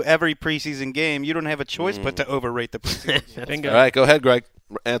review every preseason game. You don't have a choice but to overrate the preseason. Bingo. All right, go ahead, Greg.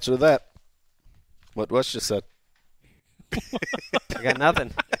 Answer to that. What Wes just said. I got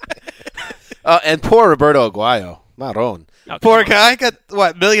nothing. And poor Roberto Aguayo. Maron. Poor guy got,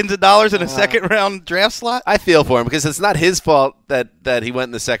 millions of dollars in a second-round draft slot? I feel for him because it's not his fault that he went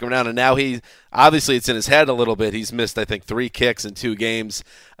in the second round, and now obviously it's in his head a little bit. He's missed, I think, 3 kicks in 2 games.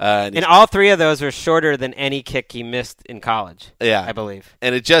 And all 3 of those were shorter than any kick he missed in college, I believe.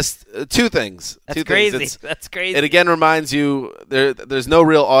 And it just 2 things. That's crazy. That's crazy. It again reminds you there's no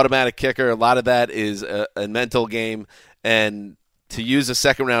real automatic kicker. A lot of that is a mental game, and to use a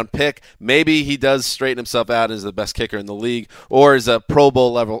second-round pick, maybe he does straighten himself out as the best kicker in the league or as a Pro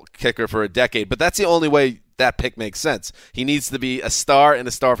Bowl-level kicker for a decade. But that's the only way that pick makes sense. He needs to be a star and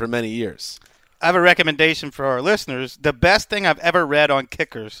a star for many years. I have a recommendation for our listeners. The best thing I've ever read on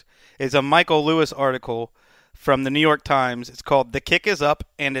kickers is a Michael Lewis article from the New York Times. It's called The Kick is Up,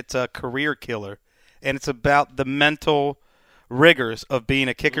 and it's a career killer. And it's about the mental rigors of being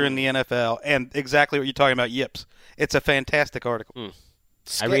a kicker in the NFL and exactly what you're talking about, yips. It's a fantastic article.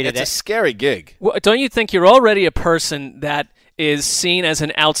 I read it. It's a scary gig. Well, don't you think you're already a person that is seen as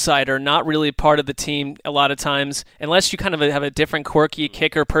an outsider, not really part of the team a lot of times, unless you kind of have a different quirky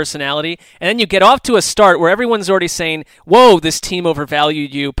kicker personality, and then you get off to a start where everyone's already saying, whoa, this team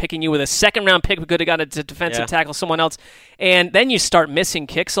overvalued you, picking you with a second-round pick. We could have got a defensive tackle, someone else. And then you start missing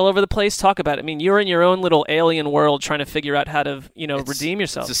kicks all over the place. Talk about it. I mean, you're in your own little alien world trying to figure out how to, redeem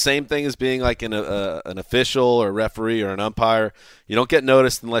yourself. It's the same thing as being like an official or a referee or an umpire. You don't get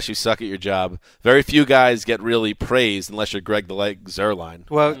noticed unless you suck at your job. Very few guys get really praised unless you're Greg the Leg Zuerlein.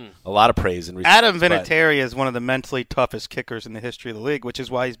 Well, a lot of praise in recent Adam Vinatieri is one of the mentally toughest kickers in the history of the league, which is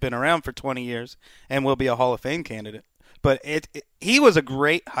why he's been around for 20 years and will be a Hall of Fame candidate. But he was a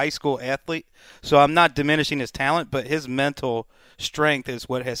great high school athlete, so I'm not diminishing his talent, but his mental strength is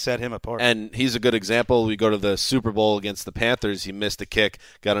what has set him apart. And he's a good example. We go to the Super Bowl against the Panthers. He missed a kick,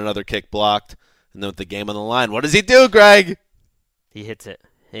 got another kick blocked, and then with the game on the line, what does he do, Greg? He hits it.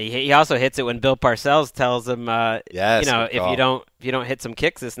 He also hits it when Bill Parcells tells him, yes, if you don't hit some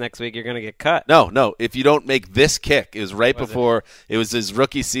kicks this next week, you're going to get cut. No. If you don't make this kick, it was right before it was his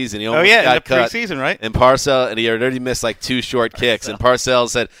rookie season. He almost got in the cut. preseason, right? And and he already missed like 2 short kicks. And Parcells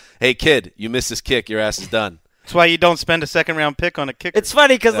said, "Hey kid, you missed this kick. Your ass is done." That's why you don't spend a second-round pick on a kicker. It's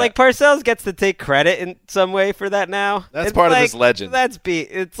funny because Parcells gets to take credit in some way for that now. That's part of his legend.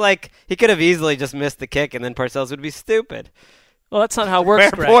 It's like he could have easily just missed the kick, and then Parcells would be stupid. Well, that's not how it works,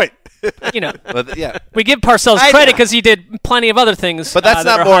 Fair point. But, yeah. We give Parcells credit because he did plenty of other things. But that's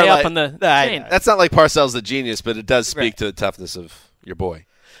that not are more high like up on the chain. That's not like Parcells the genius, but it does speak to the toughness of your boy.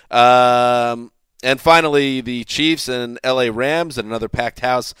 And finally, the Chiefs and LA Rams at another packed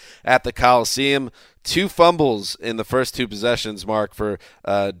house at the Coliseum. 2 fumbles in the first 2 possessions, Mark, for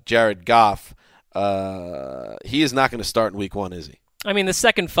Jared Goff. He is not going to start in week 1, is he? I mean, the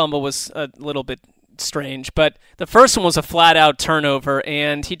second fumble was a little bit strange, but the first one was a flat-out turnover,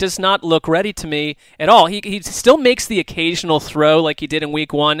 and he does not look ready to me at all. He still makes the occasional throw like he did in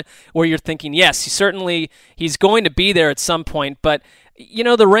week 1, where you're thinking, yes, he's going to be there at some point, but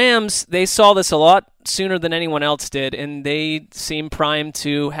The Rams, they saw this a lot sooner than anyone else did, and they seem primed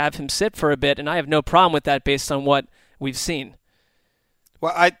to have him sit for a bit, and I have no problem with that based on what we've seen.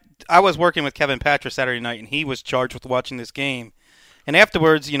 Well, I was working with Kevin Patra Saturday night, and he was charged with watching this game. And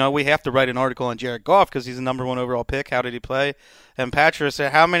afterwards, we have to write an article on Jared Goff because he's the number 1 overall pick. How did he play? And Patra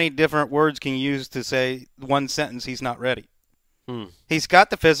said, how many different words can you use to say one sentence he's not ready? He's got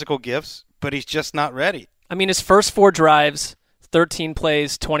the physical gifts, but he's just not ready. I mean, his first 4 drives, 13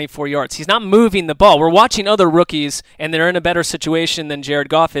 plays, 24 yards. He's not moving the ball. We're watching other rookies, and they're in a better situation than Jared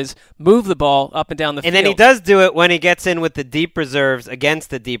Goff is, move the ball up and down the field. And then he does do it when he gets in with the deep reserves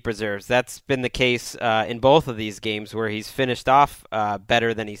against the deep reserves. That's been the case in both of these games where he's finished off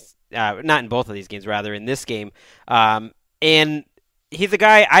better than he's not in both of these games, rather in this game. And he's a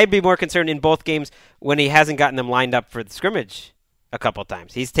guy I'd be more concerned in both games when he hasn't gotten them lined up for the scrimmage a couple of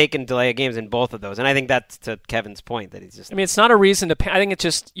times. He's taken delay of games in both of those, and I think that's to Kevin's point that he's just. I mean, it's not a reason to. I think it's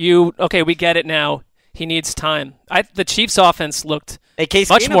just okay, we get it now. He needs time. The Chiefs' offense looked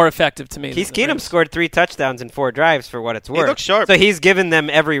much more effective to me. Case Keenum scored 3 toucouts in 4 drives for what it's worth. He looks sharp. So he's given them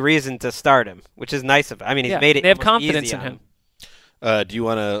every reason to start him, which is nice of him. I mean, he's made it. They have confidence in him. Do you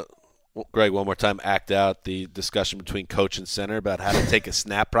want to, Greg, one more time act out the discussion between coach and center about how to take a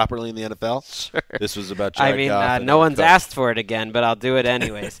snap properly in the NFL? Sure. This was about Jared Goff. No one's asked for it again, but I'll do it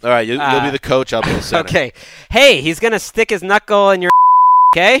anyways. All right, you'll be the coach. I'll be the center. Okay. Hey, he's going to stick his knuckle in your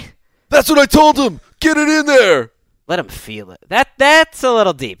okay? That's what I told him. Get it in there. Let him feel it. That's a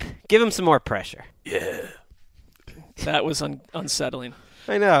little deep. Give him some more pressure. Yeah. That was unsettling.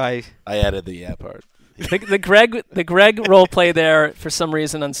 I know. I added the yeah part. The Greg role play there for some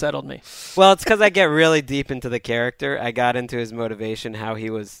reason unsettled me. Well, it's because I get really deep into the character. I got into his motivation, how he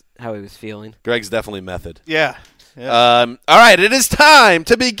was feeling. Greg's definitely method. Yeah. All right, it is time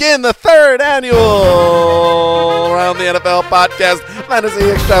to begin the 3rd annual Around the NFL Podcast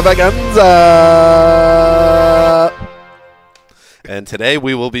Fantasy Extravaganza. And today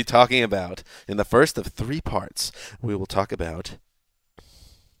we will be talking about, in the first of 3 parts, we will talk about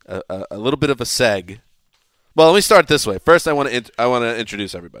a little bit of a seg. Well, let me start this way. First, I want to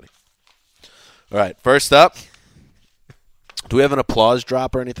introduce everybody. All right, first up, do we have an applause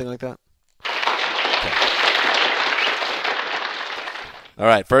drop or anything like that? Okay. All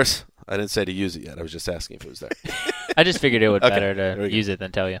right, first, I didn't say to use it yet. I was just asking if it was there. I just figured it would better to use it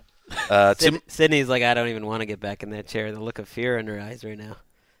than tell you. Sydney's like, I don't even want to get back in that chair. The look of fear in her eyes right now.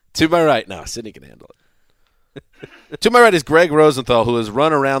 To my right, no, Sydney can handle it. To my right is Greg Rosenthal, who has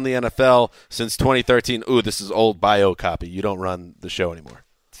run around the NFL since 2013. Ooh, this is old bio copy. You don't run the show anymore.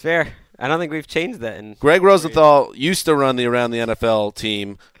 It's fair. I don't think we've changed that. Greg Rosenthal used to run the Around the NFL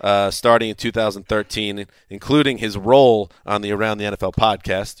team starting in 2013, including his role on the Around the NFL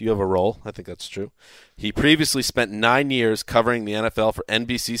podcast. You have a role. I think that's true. He previously spent 9 years covering the NFL for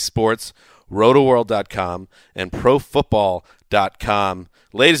NBC Sports, RotoWorld.com, and ProFootball.com.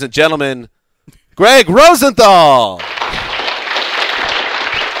 Ladies and gentlemen, Greg Rosenthal.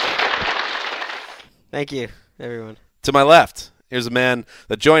 Thank you, everyone. To my left, here's a man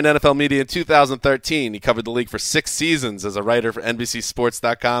that joined NFL Media in 2013. He covered the league for 6 seasons as a writer for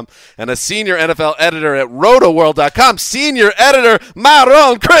NBCSports.com and a senior NFL editor at RotoWorld.com. Senior editor,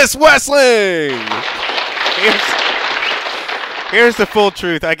 Maron Chris Wessling. Here's the full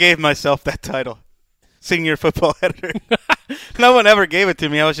truth. I gave myself that title. Senior football editor. No one ever gave it to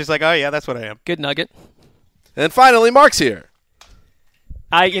me. I was just like, oh, yeah, that's what I am. Good nugget. And finally, Mark's here.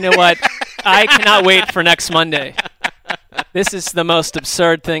 You know what? I cannot wait for next Monday. This is the most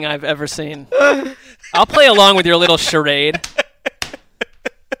absurd thing I've ever seen. I'll play along with your little charade.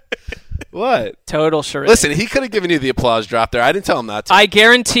 What? Total charade. Listen, he could have given you the applause drop there. I didn't tell him not to. I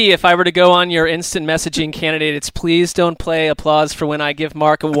guarantee if I were to go on your instant messaging candidate, it's please don't play applause for when I give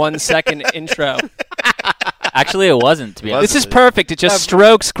Mark a 1-second intro. Actually, it wasn't, to be honest. This is perfect. It just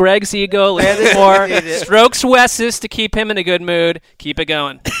strokes Greg's ego a little bit more. Strokes Wes's to keep him in a good mood. Keep it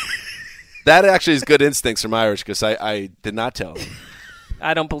going. That actually is good instincts from Irish because I did not tell him.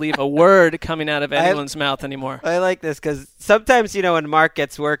 I don't believe a word coming out of anyone's mouth anymore. I like this because sometimes, when Mark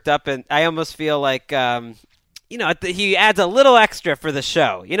gets worked up, and I almost feel like, he adds a little extra for the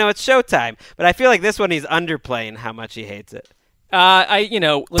show. It's showtime, but I feel like this one he's underplaying how much he hates it.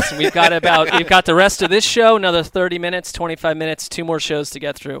 Listen, we've got the rest of this show, another 30 minutes, 25 minutes, 2 more shows to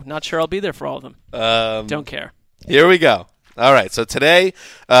get through. Not sure I'll be there for all of them. Don't care. Here we go. All right, so today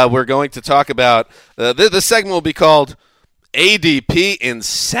we're going to talk about, the segment will be called ADP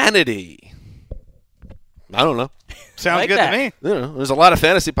Insanity. I don't know. Sounds good to me. There's a lot of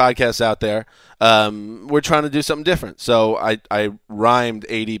fantasy podcasts out there. We're trying to do something different. So I rhymed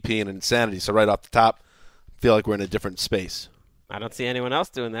ADP and insanity. So right off the top, I feel like we're in a different space. I don't see anyone else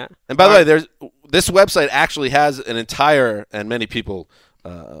doing that. And by the way, this website actually has an entire, and many people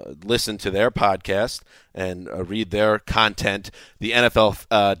listen to their podcast and read their content. The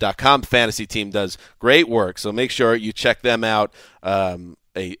NFL.com fantasy team does great work, so make sure you check them out.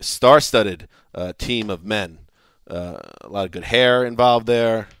 A star-studded team of men. A lot of good hair involved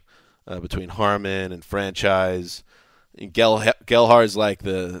there between Harmon and Franchise. Gelhar's like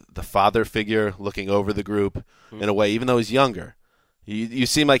the father figure looking over the group in a way, even though he's younger. You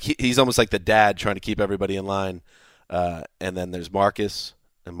seem like he's almost like the dad trying to keep everybody in line. And then there's Marcus,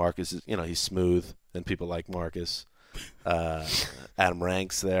 and Marcus is, he's smooth, and people like Marcus. Adam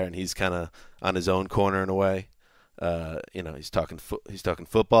Rank's there, and he's kind of on his own corner in a way. He's talking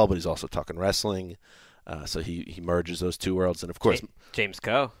football, but he's also talking wrestling. So he merges those two worlds, and of course James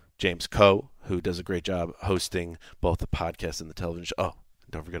Coe, who does a great job hosting both the podcast and the television show. Oh,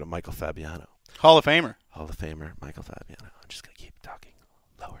 don't forget Michael Fabiano, Hall of Famer, Michael Fabiano. I'm just gonna keep talking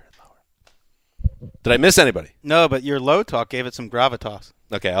lower and lower. Did I miss anybody? No, but your low talk gave it some gravitas.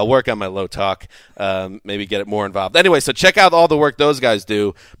 Okay, I'll work on my low talk, maybe get it more involved. Anyway, so check out all the work those guys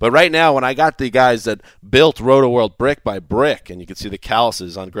do. But right now, when I got the guys that built RotoWorld brick by brick, and you can see the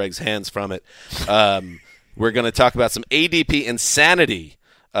calluses on Greg's hands from it, we're going to talk about some ADP insanity,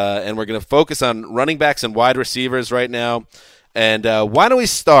 and we're going to focus on running backs and wide receivers right now. And why don't we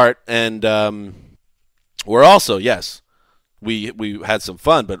start? And we're also, yes, we had some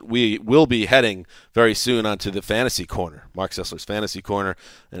fun, but we will be heading very soon onto the fantasy corner, Mark Sessler's fantasy corner,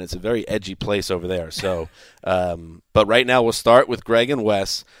 and it's a very edgy place over there. So, but right now we'll start with Greg and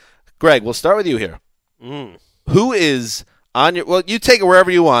Wes. Greg, we'll start with you here. Who is on your? Well, you take it wherever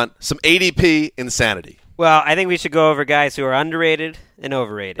you want. Some ADP insanity. Well, I think we should go over guys who are underrated and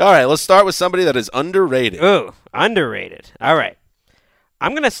overrated. All right, let's start with somebody that is underrated. Ooh, underrated. All right.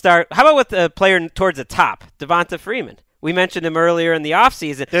 I'm going to start. How about with the player towards the top, Devonta Freeman? We mentioned him earlier in the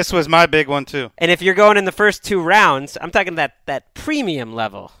offseason. This was my big one, too. And if you're going in the first two rounds, I'm talking that premium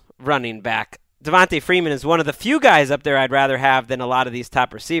level running back. Devonta Freeman is one of the few guys up there I'd rather have than a lot of these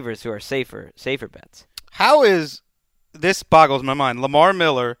top receivers who are safer bets. How is this boggles my mind? Lamar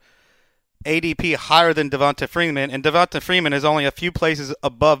Miller, ADP higher than Devonta Freeman, and Devonta Freeman is only a few places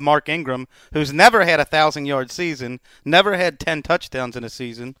above Mark Ingram, who's never had a 1,000-yard season, never had 10 touchdowns in a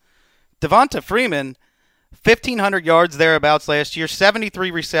season. Devonta Freeman, 1,500 yards thereabouts last year,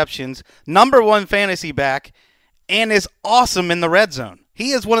 73 receptions, number one fantasy back, and is awesome in the red zone.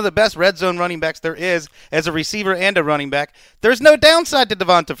 He is one of the best red zone running backs there is as a receiver and a running back. There's no downside to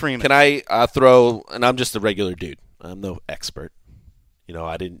Devonta Freeman. Can I throw, and I'm just a regular dude. I'm no expert.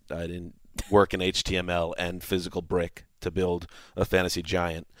 I didn't work in HTML and physical brick to build a fantasy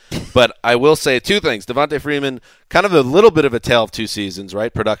giant. But I will say two things. Devonta Freeman, kind of a little bit of a tale of two seasons,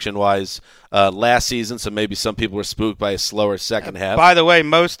 right, production-wise, last season, so maybe some people were spooked by a slower second half. By the way,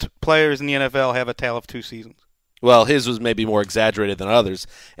 most players in the NFL have a tale of two seasons. Well, his was maybe more exaggerated than others.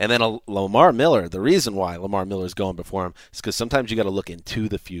 And then Lamar Miller, the reason why Lamar Miller is going before him is because sometimes you got to look into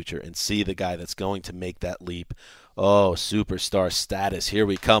the future and see the guy that's going to make that leap. Oh, superstar status. Here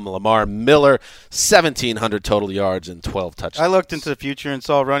we come. Lamar Miller, 1,700 total yards and 12 touchdowns. I looked into the future and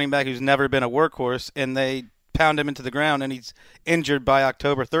saw a running back who's never been a workhorse, and they pound him into the ground, and he's injured by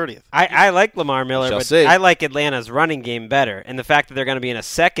October 30th. I like Lamar Miller, but see. I like Atlanta's running game better. And the fact that they're going to be in a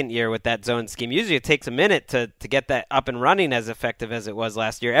second year with that zone scheme, usually it takes a minute to get that up and running as effective as it was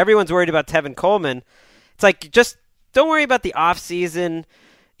last year. Everyone's worried about Tevin Coleman. It's like, just don't worry about the offseason.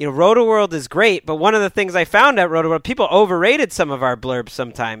 RotoWorld is great, but one of the things I found at RotoWorld, people overrated some of our blurbs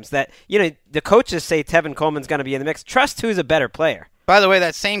sometimes. That, the coaches say Tevin Coleman's going to be in the mix. Trust who's a better player. By the way,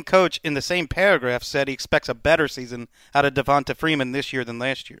 that same coach in the same paragraph said he expects a better season out of Devonta Freeman this year than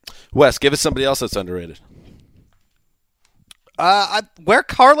last year. Wes, give us somebody else that's underrated. Where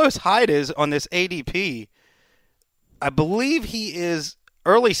Carlos Hyde is on this ADP, I believe he is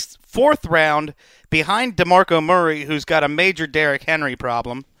early fourth round behind DeMarco Murray, who's got a major Derrick Henry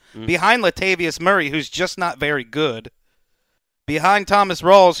problem, behind Latavius Murray, who's just not very good, behind Thomas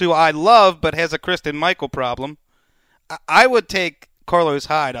Rawls, who I love but has a Christine Michael problem. I would take Carlos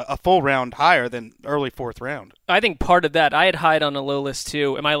Hyde a full round higher than early fourth round. I think part of that, I had Hyde on a low list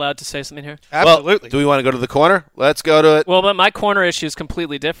too. Am I allowed to say something here? Absolutely. Well, do we want to go to the corner? Let's go to it. Well, but my corner issue is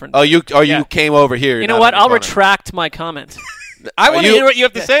completely different. You came over here. You know what? I'll retract my comment. I want to hear what you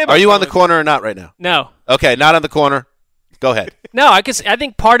have to say about it. Are you on the corner or not right now? No. Okay, not on the corner. Go ahead. No, I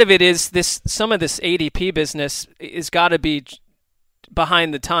think part of it is some of this ADP business is got to be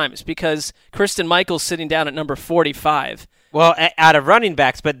behind the times because Kristen Michael's sitting down at number 45. Well, out of running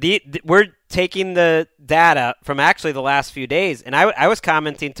backs, but we're taking the data from actually the last few days, and I was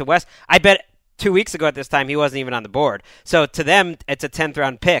commenting to Wes, I bet 2 weeks ago at this time, he wasn't even on the board. So to them, it's a 10th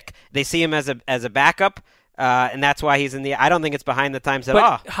round pick. They see him as a backup. And that's why he's in the. I don't think it's behind the times at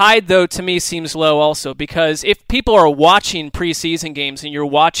all. Hyde, though, to me seems low also because if people are watching preseason games and you're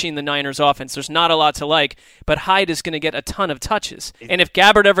watching the Niners offense, there's not a lot to like, but Hyde is going to get a ton of touches. And if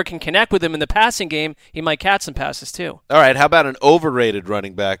Gabbard ever can connect with him in the passing game, he might catch some passes too. All right, how about an overrated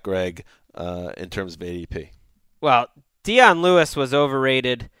running back, Greg, in terms of ADP? Well, Deion Lewis was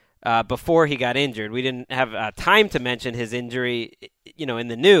overrated before he got injured. We didn't have time to mention his injury, in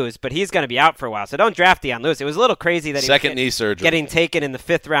the news, but he's going to be out for a while. So don't draft Deion Lewis. It was a little crazy that second knee surgery getting taken in the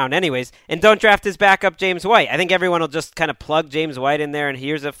 5th round anyways. And don't draft his backup, James White. I think everyone will just kind of plug James White in there, and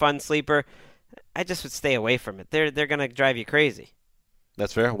here's a fun sleeper. I just would stay away from it. They're going to drive you crazy.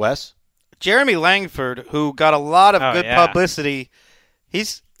 That's fair. Wes? Jeremy Langford, who got a lot of good publicity.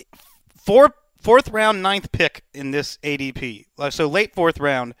 He's fourth round, 9th pick in this ADP. So late 4th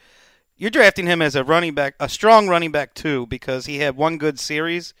round. You're drafting him as a running back, a strong running back too, because he had one good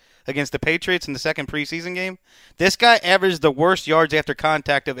series against the Patriots in the second preseason game. This guy averaged the worst yards after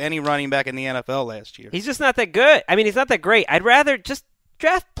contact of any running back in the NFL last year. He's just not that good. I mean, he's not that great. I'd rather just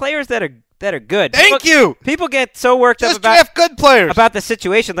draft players that are good. Thank you. People get so worked up draft good players about the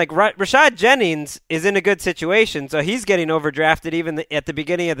situation. Like Rashad Jennings is in a good situation, so he's getting overdrafted even at the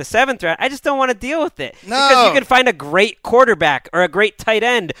beginning of the 7th round. I just don't want to deal with it because you can find a great quarterback or a great tight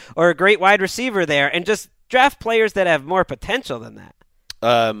end or a great wide receiver there, and just draft players that have more potential than that.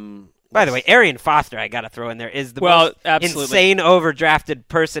 By the way, Arian Foster, I got to throw in there, is the most insane overdrafted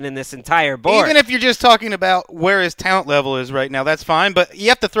person in this entire board. Even if you're just talking about where his talent level is right now, that's fine, but you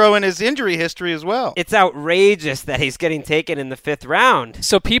have to throw in his injury history as well. It's outrageous that he's getting taken in the 5th round.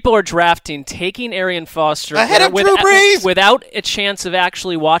 So people are taking Arian Foster ahead of Drew Brees without a chance of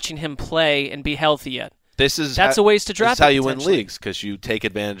actually watching him play and be healthy yet. That's a waste to draft. That's how you win leagues, because you take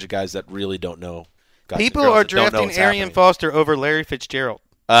advantage of guys that really don't know. People are drafting Arian Foster over Larry Fitzgerald.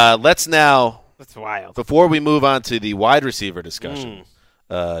 Let's now. That's wild. Before we move on to the wide receiver discussion,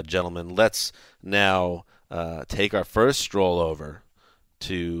 gentlemen, let's now take our first stroll over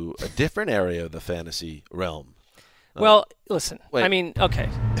to a different area of the fantasy realm. Well, listen. Wait. I mean, okay.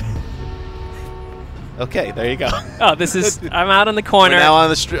 Okay, there you go. Oh, I'm out in the corner. We're now on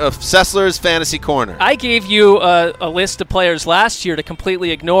the Sessler's Fantasy Corner. I gave you a list of players last year to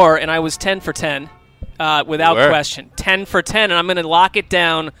completely ignore, and I was 10 for 10. Without question. 10 for 10, and I'm going to lock it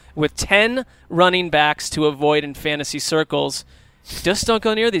down with 10 running backs to avoid in fantasy circles. Just don't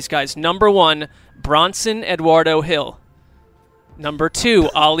go near these guys. Number 1, Bronson Eduardo Hill. Number 2,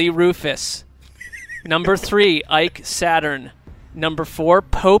 Ollie Rufus. Number 3, Ike Saturn. Number 4,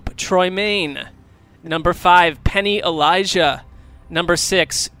 Pope Troymaine. Number 5, Penny Elijah. Number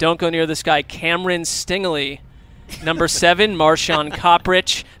 6, don't go near this guy, Cameron Stingley. Number 7, Marshawn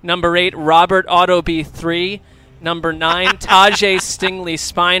Coprich. Number 8, Robert Autoby 3. Number 9, Tajay Stingley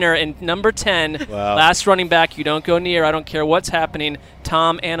Spiner. And number 10, last running back you don't go near, I don't care what's happening,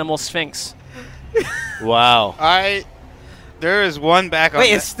 Tom Animal Sphinx. Wow. There is one back on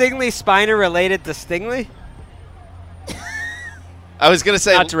Wait, is Stingley Spiner related to Stingley? I was going to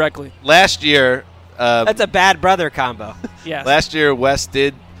say. Not directly. Last year. That's a bad brother combo. Yes. Last year, Wes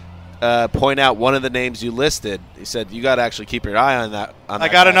did point out one of the names you listed. He said you got to actually keep your eye on that. I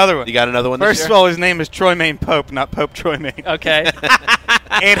got another one. You got another one. First of all, his name is Troymaine Pope, not Pope Troymaine. Okay.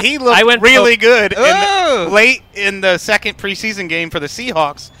 And he looked really good late in the second preseason game for the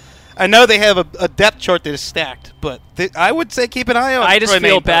Seahawks. I know they have a depth chart that is stacked, but I would say keep an eye on. I just Troy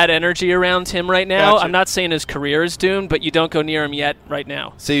feel Maine bad energy around him right now. Gotcha. I'm not saying his career is doomed, but you don't go near him yet right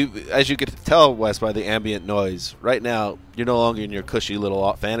now. See, as you could tell, Wes, by the ambient noise, right now you're no longer in your cushy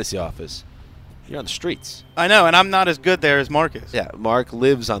little fantasy office. You're on the streets. I know, and I'm not as good there as Mark is. Yeah, Mark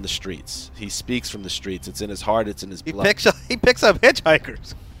lives on the streets. He speaks from the streets. It's in his heart. It's in his blood. He picks up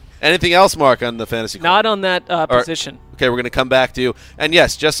hitchhikers. Anything else, Mark, on the fantasy? Not on that position. Okay, we're going to come back to you. And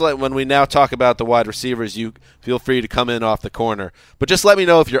yes, just like when we now talk about the wide receivers, you feel free to come in off the corner. But just let me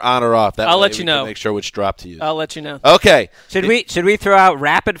know if you're on or off. That I'll way let we you can know. Make sure which drop to use. I'll let you know. Okay. Should we throw out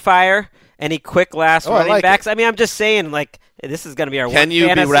rapid fire? Any quick last running backs? I mean, I'm just saying, like, this is going to be our one fantasy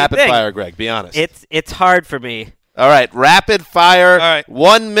Can you be rapid thing. fire, Greg? Be honest. It's hard for me. All right, rapid fire. All right.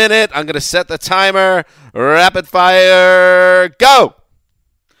 1 minute. I'm going to set the timer. Rapid fire. Go.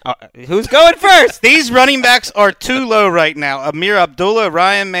 Who's going first? These running backs are too low right now. Amir Abdullah,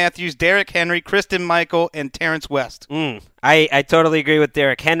 Ryan Matthews, Derrick Henry, Kristen Michael, and Terrence West. I totally agree with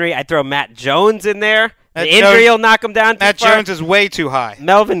Derrick Henry. I'd throw Matt Jones in there. The injury will knock him down too Matt far. Jones is way too high.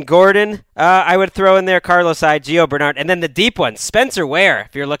 Melvin Gordon, I would throw in there. Carlos Hyde, Gio Bernard. And then the deep ones, Spencer Ware,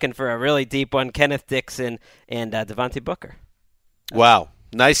 if you're looking for a really deep one, Kenneth Dixon, and Devontae Booker. Wow.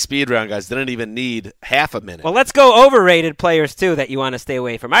 Nice speed round, guys. Didn't even need half a minute. Well, let's go overrated players, too, that you want to stay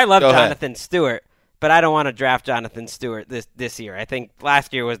away from. I love Go ahead. Jonathan Stewart, but I don't want to draft Jonathan Stewart this year. I think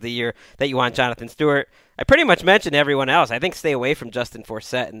last year was the year that you want Jonathan Stewart. I pretty much mentioned everyone else. I think stay away from Justin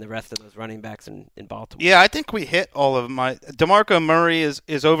Forsett and the rest of those running backs in Baltimore. Yeah, I think we hit all of my. DeMarco Murray is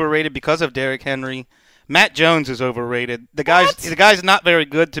overrated because of Derrick Henry. Matt Jones is overrated. The guy's not very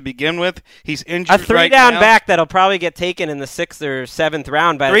good to begin with. He's injured. A three right down now. back that'll probably get taken in the 6th or 7th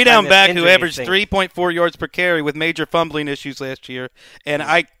round by Three the time down back this who injury averaged thing. 3.4 yards per carry with major fumbling issues last year, and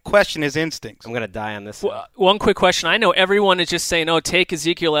I question his instincts. I'm gonna die on this. One quick question. I know everyone is just saying, "Oh, take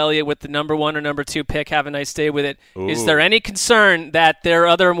Ezekiel Elliott with the number 1 or number 2 pick. Have a nice day with it." Is Ooh. there any concern that there are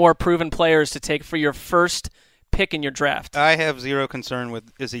other more proven players to take for your first pick in your draft? I have zero concern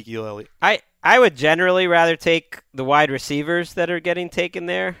with Ezekiel Elliott. I would generally rather take the wide receivers that are getting taken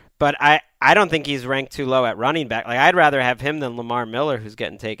there, but I don't think he's ranked too low at running back. Like I'd rather have him than Lamar Miller, who's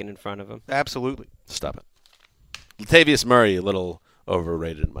getting taken in front of him. Absolutely. Stop it. Latavius Murray, a little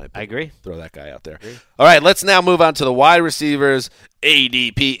overrated in my opinion. I agree. Throw that guy out there. All right, let's now move on to the wide receivers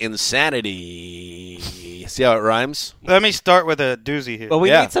ADP insanity. See how it rhymes? Let me start with a doozy here. Well, we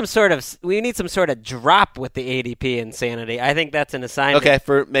need some sort of drop with the ADP insanity. I think that's an assignment. Okay,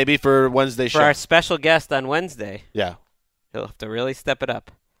 for Wednesday's show. For our special guest on Wednesday. Yeah. He'll have to really step it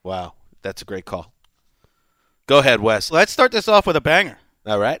up. Wow, that's a great call. Go ahead, Wes. Let's start this off with a banger.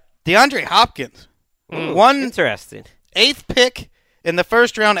 All right. DeAndre Hopkins. Interesting. 8th pick in the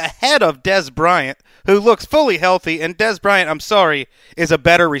first round ahead of Dez Bryant, who looks fully healthy. And Dez Bryant, I'm sorry, is a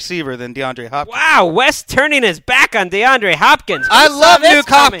better receiver than DeAndre Hopkins. Wow, Wes turning his back on DeAndre Hopkins. I Who saw love this Nuke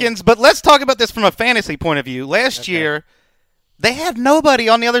coming? Hopkins, but let's talk about this from a fantasy point of view. Last year, they had nobody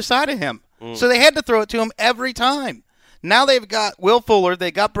on the other side of him. So they had to throw it to him every time. Now they've got Will Fuller. They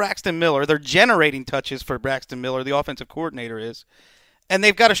got Braxton Miller. They're generating touches for Braxton Miller, the offensive coordinator is. And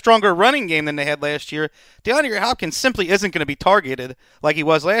they've got a stronger running game than they had last year. DeAndre Hopkins simply isn't going to be targeted like he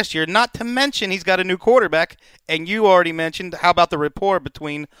was last year, not to mention he's got a new quarterback. And you already mentioned, how about the rapport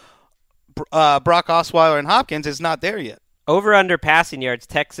between Brock Osweiler and Hopkins is not there yet. Over-under passing yards,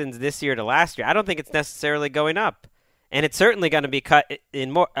 Texans this year to last year. I don't think it's necessarily going up. And it's certainly going to be cut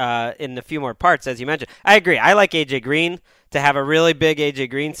in a few more parts, as you mentioned. I agree. I like A.J. Green to have a really big A.J.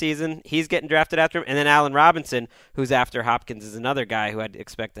 Green season. He's getting drafted after him. And then Allen Robinson, who's after Hopkins, is another guy who I'd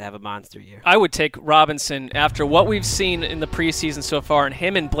expect to have a monster year. I would take Robinson after what we've seen in the preseason so far, and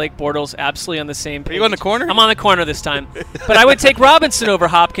him and Blake Bortles absolutely on the same page. Are you on the corner? I'm on the corner this time. But I would take Robinson over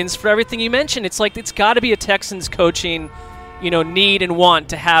Hopkins for everything you mentioned. It's like it's got to be a Texans coaching need and want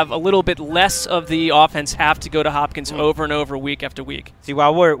to have a little bit less of the offense have to go to Hopkins over and over week after week. See,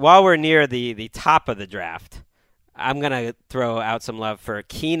 while we're near the top of the draft, I'm going to throw out some love for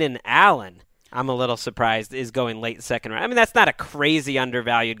Keenan Allen. I'm a little surprised is going late second round. I mean, that's not a crazy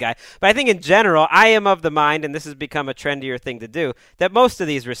undervalued guy. But I think in general, I am of the mind, and this has become a trendier thing to do, that most of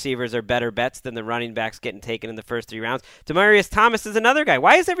these receivers are better bets than the running backs getting taken in the first 3 rounds. Demaryius Thomas is another guy.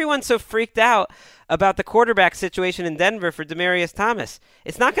 Why is everyone so freaked out about the quarterback situation in Denver for Demaryius Thomas?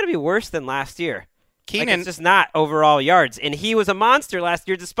 It's not going to be worse than last year. It's just not overall yards. And he was a monster last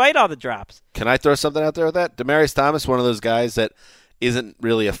year despite all the drops. Can I throw something out there with that? Demaryius Thomas, one of those guys that isn't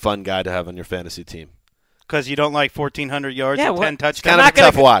really a fun guy to have on your fantasy team. Because you don't like 1,400 yards and 10 touchdowns? Kind of a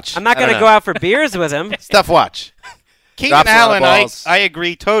tough watch. I'm not going to go out for beers with him. It's tough watch. Keenan Allen, I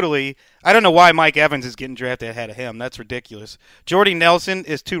agree totally. I don't know why Mike Evans is getting drafted ahead of him. That's ridiculous. Jordy Nelson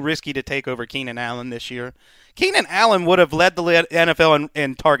is too risky to take over Keenan Allen this year. Keenan Allen would have led the NFL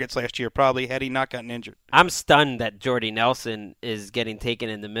in targets last year, probably, had he not gotten injured. I'm stunned that Jordy Nelson is getting taken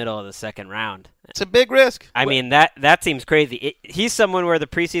in the middle of the second round. It's a big risk. I mean, that seems crazy. He's someone where the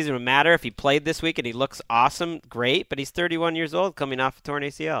preseason would matter if he played this week and he looks awesome, great, but he's 31 years old coming off a torn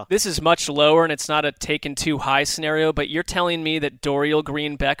ACL. This is much lower, and it's not a taken too high scenario, but you're telling me that Dorial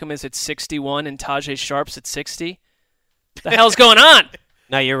Green-Beckham is at 61 and Tajay Sharp's at 60? The hell's going on?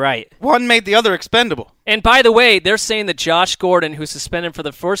 No, you're right. One made the other expendable. And by the way, they're saying that Josh Gordon, who's suspended for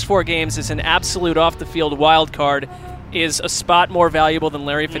the first 4 games, is an absolute off-the-field wild card, is a spot more valuable than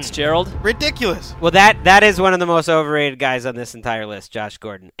Larry Fitzgerald. Ridiculous. Well, that is one of the most overrated guys on this entire list, Josh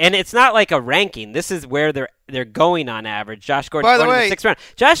Gordon. And it's not like a ranking. This is where they're going on average. Josh Gordon going in the 6th round.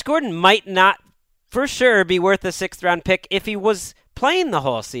 Josh Gordon might not, for sure, be worth a 6th-round pick if he was playing the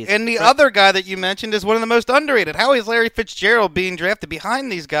whole season. And the other guy that you mentioned is one of the most underrated. How is Larry Fitzgerald being drafted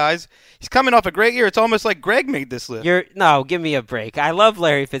behind these guys? He's coming off a great year. It's almost like Greg made this list. No, give me a break. I love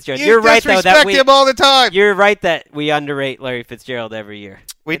Larry Fitzgerald. You're right, though. That him all the time. You're right that we underrate Larry Fitzgerald every year.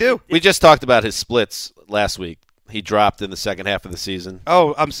 We do. We just talked about his splits last week. he dropped in the second half of the season.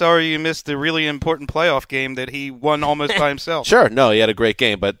 Oh, I'm sorry you missed the really important playoff game that he won almost by himself. Sure, no, he had a great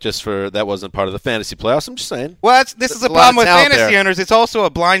game, but that wasn't part of the fantasy playoffs. I'm just saying. Well, this is a problem with fantasy owners. It's also a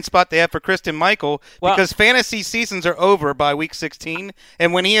blind spot they have for Christian Michael because fantasy seasons are over by week 16,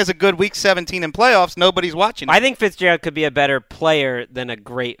 and when he has a good week 17 in playoffs, nobody's watching him. I think Fitzgerald could be a better player than a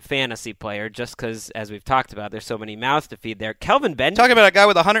great fantasy player just because, as we've talked about, there's so many mouths to feed there. Kelvin Benjamin. Talking about a guy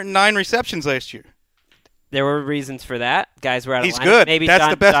with 109 receptions last year. There were reasons for that. Guys were out of He's lineup. good. Maybe That's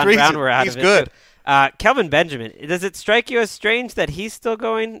the best John reason. Brown were out He's of good. It. Kelvin Benjamin. Does it strike you as strange that he's still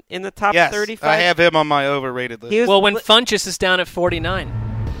going in the top 35? I have him on my overrated list. Well, when Funchess is down at 49.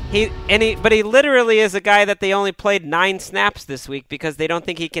 But he literally is a guy that they only played 9 snaps this week because they don't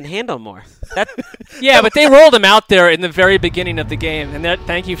think he can handle more. Yeah, but they rolled him out there in the very beginning of the game. And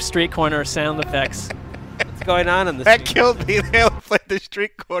thank you, Street Corner sound effects. What's going on in this? That killed me. They only played the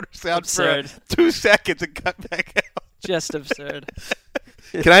street corner sound Absurd. for 2 seconds and cut back out. Just absurd.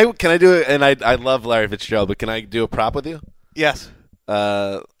 Can I do it? And I love Larry Fitzgerald, but can I do a prop with you? Yes.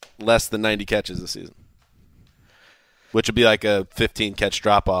 Less than 90 catches this season, which would be like a 15 catch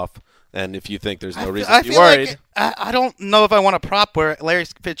drop off. And if you think there's no reason to be worried, I don't know if I want a prop where Larry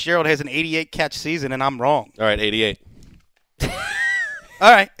Fitzgerald has an 88 catch season and I'm wrong. All right, 88.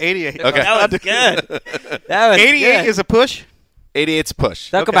 All right, 88. Okay, that was good. That was 88 good. is a push. 88's a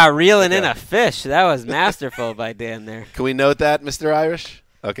push. Talk about reeling in a fish. That was masterful by Dan there. Can we note that, Mr. Irish?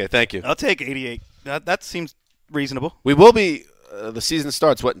 Okay, thank you. I'll take 88. That seems reasonable. We will be. The season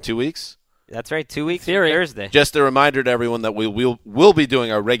starts in 2 weeks? That's right, 2 weeks from Thursday. Just a reminder to everyone that we'll be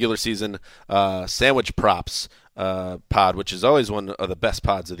doing our regular season sandwich props pod, which is always one of the best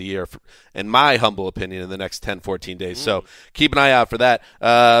pods of the year, in my humble opinion, in the next 10, 14 days. So keep an eye out for that.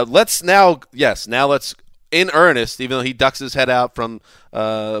 Let's in earnest, even though he ducks his head out from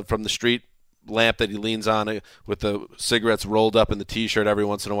the street lamp that he leans on with the cigarettes rolled up in the T-shirt every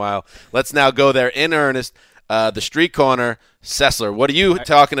once in a while. Let's now go there in earnest. The street corner, Sessler. What are you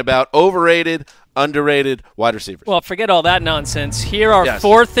talking about? Overrated, underrated wide receivers. Well, forget all that nonsense. Here are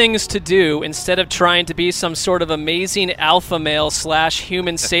 4 things to do instead of trying to be some sort of amazing alpha male /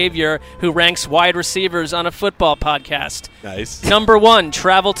 human savior who ranks wide receivers on a football podcast. Nice. Number 1,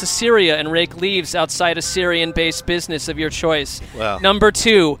 travel to Syria and rake leaves outside a Syrian-based business of your choice. Wow. Number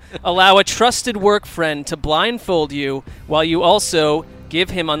 2, allow a trusted work friend to blindfold you while you also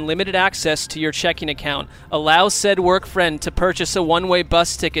give him unlimited access to your checking account. Allow said work friend to purchase a one-way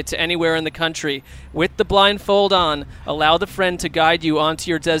bus ticket to anywhere in the country. With the blindfold on, allow the friend to guide you onto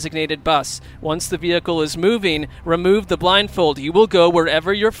your designated bus. Once the vehicle is moving, remove the blindfold. You will go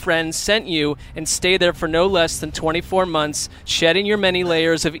wherever your friend sent you and stay there for no less than 24 months, shedding your many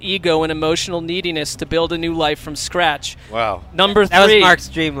layers of ego and emotional neediness to build a new life from scratch. Wow. Number 3. That was Mark's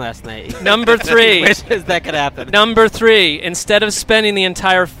dream last night. Number 3. He wishes that could happen. Number 3. Instead of spending the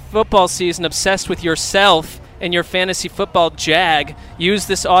entire football season obsessed with yourself and your fantasy football jag, use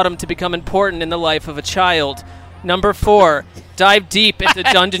this autumn to become important in the life of a child. Number 4, dive deep into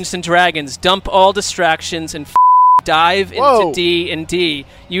Dungeons & Dragons. Dump all distractions and dive into D&D.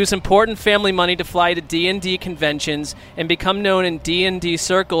 Use important family money to fly to D&D conventions and become known in D&D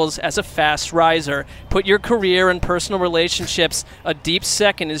circles as a fast riser. Put your career and personal relationships a deep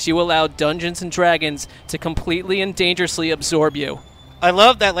second as you allow Dungeons & Dragons to completely and dangerously absorb you. I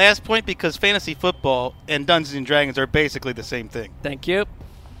love that last point because fantasy football and Dungeons & Dragons are basically the same thing. Thank you.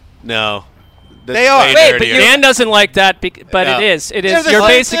 No. They are. Wait, but Dan doesn't like that, but No. it is. It They're is. the You're same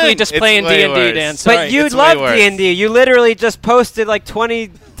basically thing. just It's playing way D&D, worse. Dan. Sorry. But you It's love way worse. D&D. You literally just posted like 20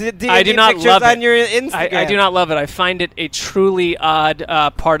 D&D I do not pictures love on it. your Instagram. I do not love it. I find it a truly odd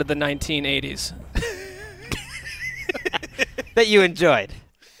part of the 1980s. That you enjoyed.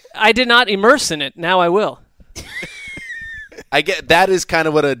 I did not immerse in it. Now I will. I get that is kind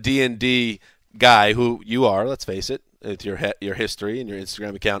of what a D&D guy who you are, let's face it, with your history and your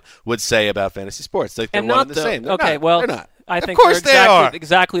Instagram account would say about fantasy sports. Like they're And one not and the though. same. They're Okay, not. well, They're not. I Of think course they're they are.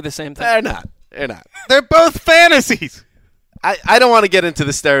 exactly the same thing. They're not. They're not. They're both fantasies. I don't want to get into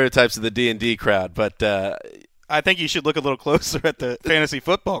the stereotypes of the D&D crowd, but I think you should look a little closer at the fantasy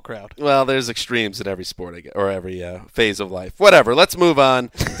football crowd. well, there's extremes in every sport, I guess, or every phase of life. Whatever. Let's move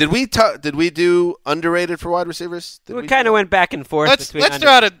on. Did we do underrated for wide receivers? We kind of went back and forth. Let's between throw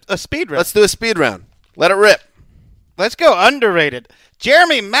out a speed round. Let's do a speed round. Let it rip. Let's go underrated.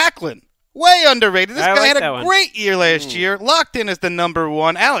 Jeremy Maclin, way underrated. This I guy like had that a one. great year last year. Locked in as the number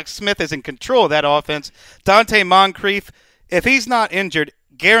 1. Alex Smith is in control of that offense. Dante Moncrief, if he's not injured,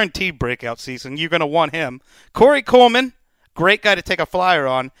 guaranteed breakout season. You're going to want him. Corey Coleman, great guy to take a flyer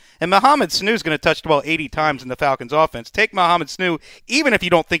on. And Mohamed Sanu going to touch the ball 80 times in the Falcons offense. Take Mohamed Sanu, even if you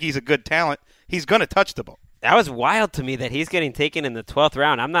don't think he's a good talent, he's going to touch the ball. That was wild to me that he's getting taken in the 12th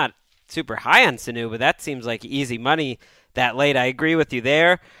round. I'm not super high on Sanu, but that seems like easy money that late. I agree with you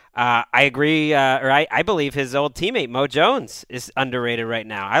there. I agree, I believe his old teammate, Mo Jones, is underrated right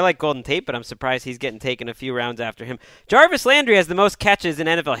now. I like Golden Tate, but I'm surprised he's getting taken a few rounds after him. Jarvis Landry has the most catches in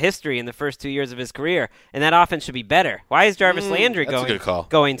NFL history in the first 2 years of his career, and that offense should be better. Why is Jarvis Landry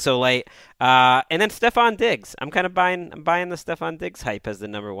going so late? And then Stephon Diggs. I'm buying the Stephon Diggs hype as the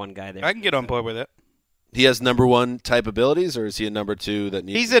number one guy there. I can get on board with it. He has number one type abilities, or is he a number two that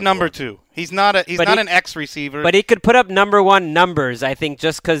needs? He's a number two. He's not an X receiver. But he could put up number one numbers, I think,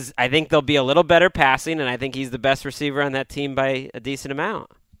 just because I think they'll be a little better passing, and I think he's the best receiver on that team by a decent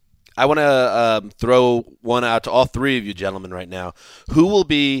amount. I want to throw one out to all three of you gentlemen right now. Who will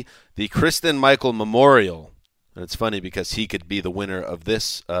be the Kristen Michael Memorial? And it's funny because he could be the winner of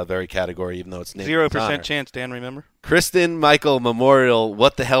this very category, even though it's named 0% chance, Dan, remember? Kristen Michael Memorial,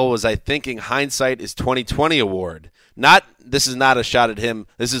 What the Hell Was I Thinking? Hindsight is 2020 award. This is not a shot at him.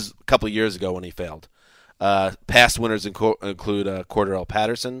 This is a couple of years ago when he failed. Past winners include Cordarrelle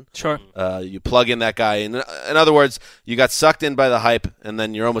Patterson. Sure. You plug in that guy. In other words, you got sucked in by the hype, and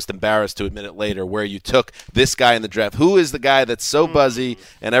then you're almost embarrassed to admit it later where you took this guy in the draft. Who is the guy that's so buzzy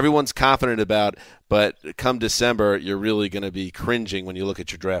and everyone's confident about, but come December, you're really going to be cringing when you look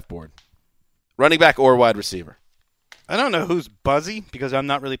at your draft board? Running back or wide receiver? I don't know who's buzzy because I'm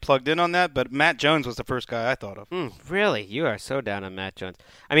not really plugged in on that, but Matt Jones was the first guy I thought of. Really? You are so down on Matt Jones.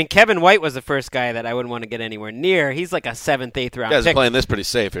 I mean, Kevin White was the first guy that I wouldn't want to get anywhere near. He's like a 7th, 8th round You guys pick. are playing this pretty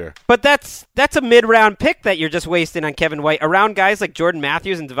safe here. But that's a mid-round pick that you're just wasting on Kevin White around guys like Jordan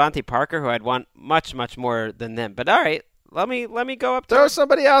Matthews and Devontae Parker, who I'd want much, much more than them. But all right, let me go up. Throw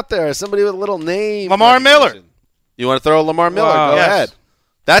somebody out there, somebody with a little name. Lamar Miller. You want to throw Lamar Miller? Wow. Go Yes. ahead.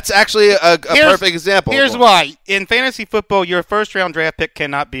 That's actually a perfect example. Here's why. In fantasy football, your first-round draft pick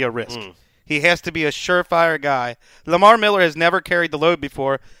cannot be a risk. He has to be a surefire guy. Lamar Miller has never carried the load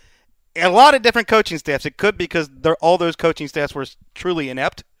before. A lot of different coaching staffs. It could be because all those coaching staffs were truly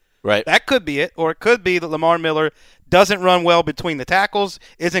inept. Right. That could be it. Or it could be that Lamar Miller doesn't run well between the tackles,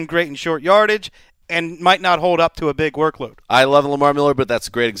 isn't great in short yardage, and might not hold up to a big workload. I love Lamar Miller, but that's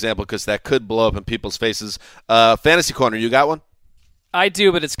a great example because that could blow up in people's faces. Fantasy Corner, you got one? I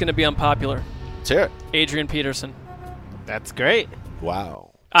do, but it's going to be unpopular. Let's hear it. Adrian Peterson. That's great.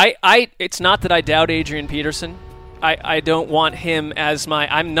 Wow. It's not that I doubt Adrian Peterson. I don't want him as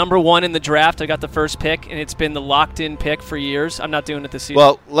I'm number one in the draft. I got the first pick, and it's been the locked-in pick for years. I'm not doing it this season.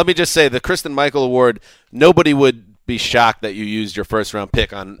 Well, let me just say, the Kristen Michael Award, nobody would be shocked that you used your first-round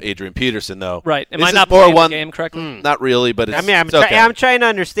pick on Adrian Peterson, though. Right. Am This I is not more playing one, the game correctly? Not really, but it's, it's okay. I'm trying to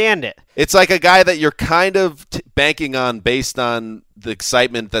understand it. It's like a guy that you're kind of banking on based on the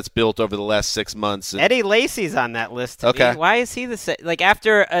excitement that's built over the last 6 months. Eddie Lacy's on that list to Okay. me. Why is he the same? Like,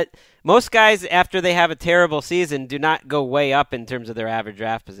 after most guys, after they have a terrible season, do not go way up in terms of their average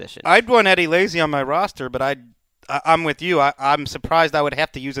draft position. I'd want Eddie Lacy on my roster, but I'm with you. I'm surprised I would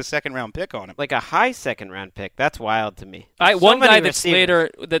have to use a second-round pick on him. Like a high second-round pick. That's wild to me. One guy that's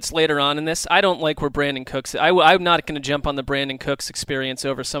later on in this, I don't like where Brandon Cooks. I'm not going to jump on the Brandon Cooks experience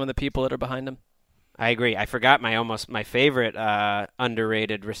over some of the people that are behind him. I agree. I forgot my favorite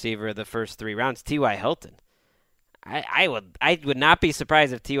underrated receiver of the first 3 rounds, T.Y. Hilton. I would not be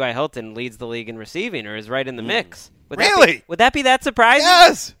surprised if T.Y. Hilton leads the league in receiving or is right in the mix. Would that be that surprising?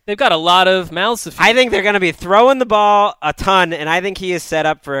 Yes. They've got a lot of mouths to feed. I think they're going to be throwing the ball a ton, and I think he is set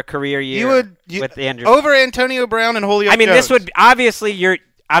up for a career year with Andrew. Over Antonio Brown and Julio Jones. This would obviously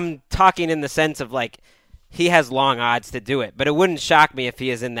I'm talking in the sense of like he has long odds to do it, but it wouldn't shock me if he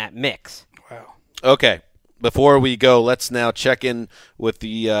is in that mix. Wow. Okay. Before we go, let's now check in with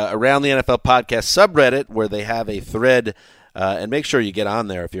the Around the NFL podcast subreddit, where they have a thread, and make sure you get on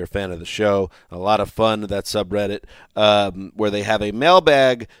there if you're a fan of the show. A lot of fun, that subreddit, where they have a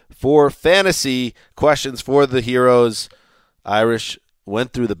mailbag for fantasy questions for the heroes. Irish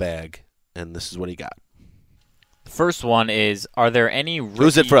went through the bag, and this is what he got. The first one is, are there any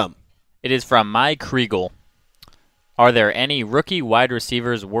Who's it from? It is from My Kriegel. Are there any rookie wide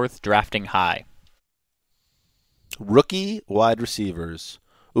receivers worth drafting high? Rookie wide receivers.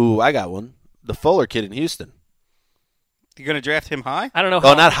 Ooh, I got one. The Fuller kid in Houston. You're going to draft him high? I don't know.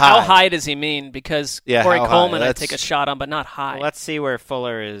 Not high. How high does he mean? Because Corey how Coleman, high? I take a shot on, but not high. Well, let's see where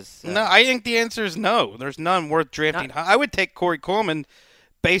Fuller is. No, I think the answer is no. There's none worth drafting high. I would take Corey Coleman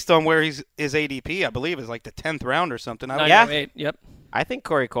based on where his ADP, I believe, is like the 10th round or something. Yep. I think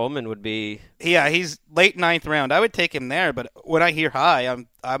Corey Coleman would be. Yeah, he's late 9th round. I would take him there, but when I hear high,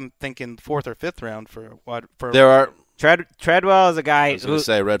 I'm thinking 4th or 5th round for what? There are. Treadwell is a guy I was going to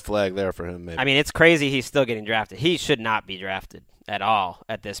say red flag there for him. Maybe. I mean, it's crazy he's still getting drafted. He should not be drafted. at all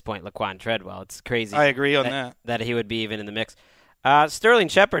at this point, Laquan Treadwell. It's crazy. I agree on that. That he would be even in the mix. Sterling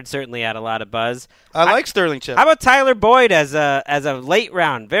Shepard certainly had a lot of buzz. I like Sterling Shepard. How about Tyler Boyd as a late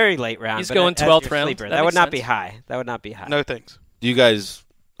round, very late round? He's going 12th round. That would not be high. That would not be high. No thanks. You guys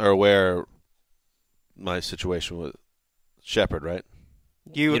are aware my situation with Shepard, right?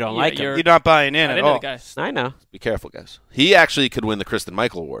 You don't like him. You're not buying in at all. I know. Be careful, guys. He actually could win the Kristen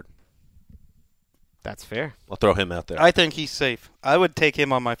Michael Award. That's fair. I'll throw him out there. I think he's safe. I would take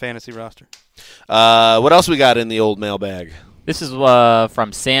him on my fantasy roster. What else we got in the old mailbag? This is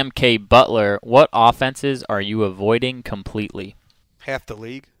from Sam K. Butler. What offenses are you avoiding completely? Half the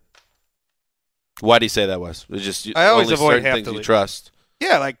league. Why do you say that, Wes? It's just I always only avoid certain half things the you league. trust.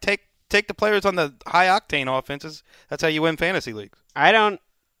 Yeah, like take the players on the high octane offenses. That's how you win fantasy leagues. I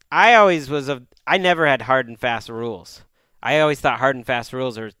never had hard and fast rules. I always thought hard and fast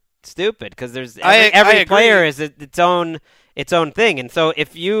rules are stupid because there's every player is its own thing. And so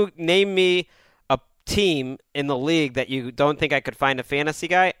if you name me a team in the league that you don't think I could find a fantasy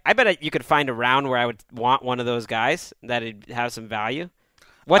guy, I bet you could find a round where I would want one of those guys that'd have some value.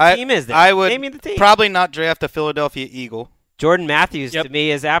 What team is that? I would name me the team. Probably not draft a Philadelphia Eagle. Jordan Matthews to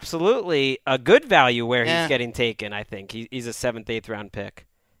me is absolutely a good value where he's getting taken. I think he's a 7th, 8th round pick.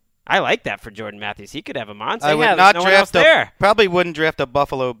 I like that for Jordan Matthews. He could have a monster. I would not draft probably wouldn't draft a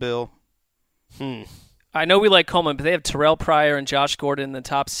Buffalo Bill. I know we like Coleman, but they have Terrell Pryor and Josh Gordon in the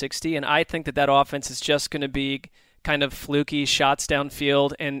top 60, and I think that offense is just going to be kind of fluky shots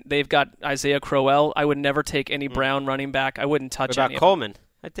downfield, and they've got Isaiah Crowell. I would never take any Brown running back. I wouldn't touch any of Coleman?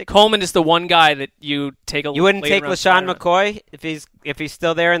 I'd take Coleman is the one guy that you take a. You wouldn't take LaShawn McCoy if he's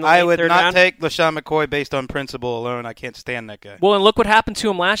still there in the I late would third not round? take LaShawn McCoy based on principle alone. I can't stand that guy. Well, and look what happened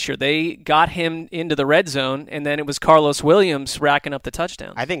to him last year. They got him into the red zone, and then it was Carlos Williams racking up the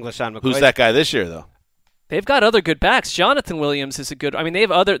touchdowns. I think LaShawn McCoy. Who's that guy this year, though? They've got other good backs. Jonathan Williams is a good. I mean,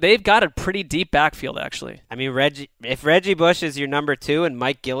 they've got a pretty deep backfield actually. I mean, if Reggie Bush is your number 2 and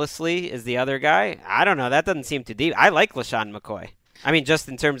Mike Gillislee is the other guy, I don't know. That doesn't seem too deep. I like LaShawn McCoy. I mean, just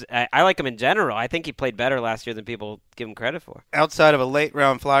in terms, I like him in general. I think he played better last year than people give him credit for. Outside of a late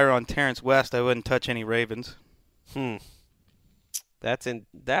round flyer on Terrence West, I wouldn't touch any Ravens. That's in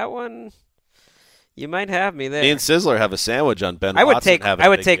that one. You might have me there. Me and Sizzler have a sandwich on Ben. I would Watson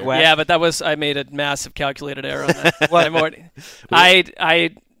take year. West. Yeah, but I made a massive calculated error on that.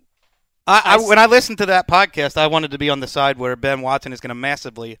 When I listened to that podcast, I wanted to be on the side where Ben Watson is going to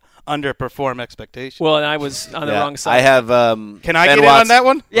massively underperform expectations. Well, and I was on the wrong side. I have. Can I get in on that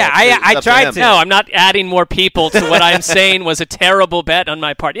one? Yeah, I tried to. No, I'm not adding more people to what I'm saying was a terrible bet on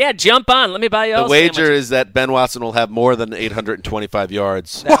my part. Yeah, jump on. Let me buy you all the wager is that Ben Watson will have more than 825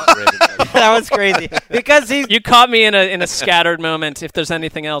 yards. That was crazy because you caught me in a scattered moment. If there's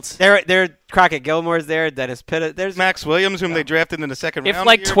anything else, there Crockett Gilmore's there. Dennis Pitt. There's Max Williams, whom they drafted in the second round. If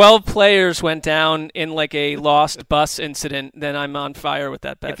like 12 players went down in like a lost bus incident, then I'm on fire with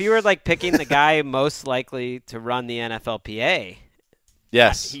that bet. If you were like picking the guy most likely to run the NFLPA,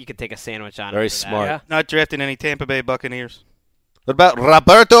 yes, you could take a sandwich on. Very him for smart. That. Not drafting any Tampa Bay Buccaneers. What about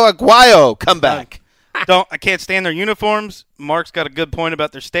Roberto Aguayo? Come back. I can't stand their uniforms. Mark's got a good point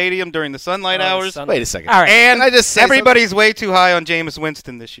about their stadium during the sunlight hours. Wait a second. All right. And I just say everybody's way too high on Jameis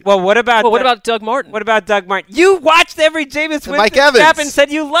Winston this year. Well, what about Doug Martin? What about Doug Martin? You watched every Jameis Winston Mike Evans. snap and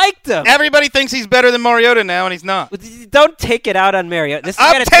said you liked him. Everybody thinks he's better than Mariota now, and he's not. Don't take it out on Mariota.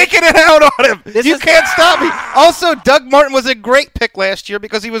 I'm taking it out on him. You can't stop me. Also, Doug Martin was a great pick last year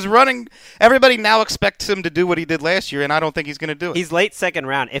because he was running. Everybody now expects him to do what he did last year, and I don't think he's going to do it. He's late second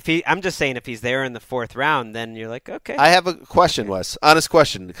round. I'm just saying if he's there in the 4th round, then you're like, okay. I have a question, Wes. Honest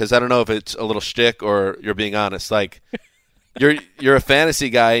question, because I don't know if it's a little shtick or you're being honest. Like, you're a fantasy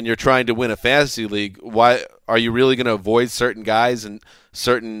guy and you're trying to win a fantasy league. Why are you really going to avoid certain guys and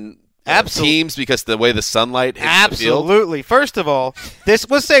certain teams because the way the sunlight hits the field? Absolutely. First of all,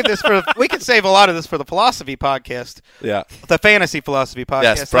 we'll save this for we could save a lot of this for the philosophy podcast. Yeah, the fantasy philosophy podcast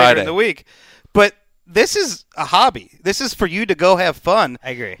yes, later Friday in the week. But this is a hobby. This is for you to go have fun.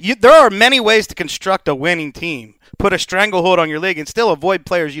 I agree. There are many ways to construct a winning team. Put a stranglehold on your league and still avoid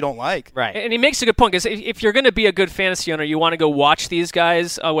players you don't like. Right. And he makes a good point because if you're going to be a good fantasy owner, you want to go watch these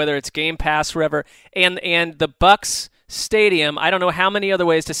guys, whether it's Game Pass, wherever. And the Bucs Stadium, I don't know how many other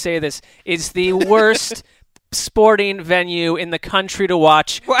ways to say this, is the worst sporting venue in the country to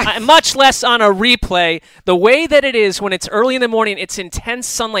watch, much less on a replay. The way that it is when it's early in the morning, it's intense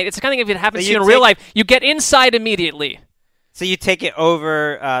sunlight. It's the kind of thing if it happens to you in real life, you get inside immediately. So you take it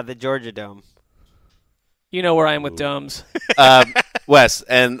over the Georgia Dome. You know where I am with domes. Wes,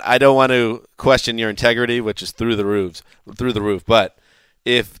 and I don't want to question your integrity, which is through the roof, but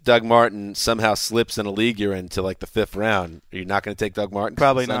if Doug Martin somehow slips in a league you're in to like the 5th round, are you not going to take Doug Martin?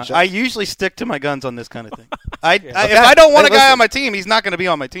 Probably not. I usually stick to my guns on this kind of thing. If Okay. I don't want Hey, a guy listen. on my team, he's not going to be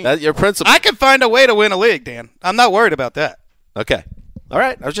on my team. That's your principle. I can find a way to win a league, Dan. I'm not worried about that. Okay. All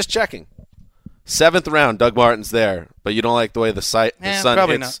right. I was just checking. 7th round, Doug Martin's there, but you don't like the way the sun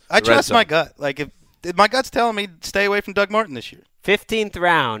probably hits not. I the red trust zone. my gut. Like if my gut's telling me stay away from Doug Martin this year. 15th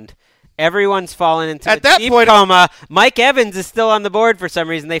round. Everyone's fallen into At a that deep point- coma. Mike Evans is still on the board for some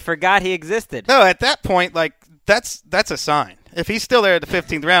reason. They forgot he existed. No, at that point, like that's a sign. If he's still there at the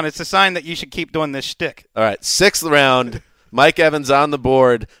 15th round, it's a sign that you should keep doing this shtick. All right, 6th round, Mike Evans on the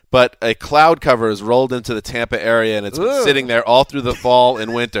board, but a cloud cover is rolled into the Tampa area, and it's been Ooh. sitting there all through the fall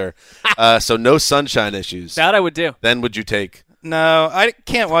and winter, so no sunshine issues. That I would do. Then would you take? No, I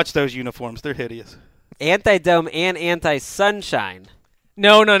can't watch those uniforms. They're hideous. Anti-dome and anti-sunshine.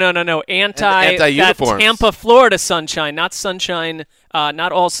 No. Anti-uniforms. Tampa, Florida sunshine, not sunshine,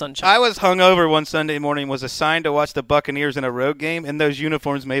 not all sunshine. I was hungover one Sunday morning, was assigned to watch the Buccaneers in a road game, and those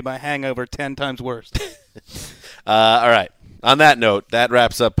uniforms made my hangover 10 times worse. All right. On that note, that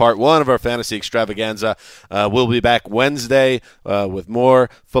wraps up part 1 of our fantasy extravaganza. We'll be back Wednesday with more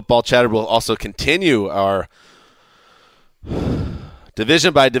football chatter. We'll also continue our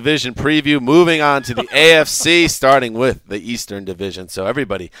division by division preview, moving on to the AFC, starting with the Eastern Division. So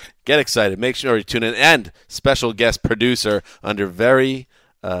everybody get excited. Make sure you tune in. And special guest producer under very,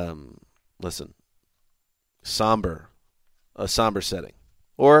 somber setting.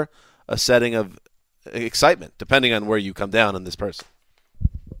 Or a setting of excitement, depending on where you come down on this person.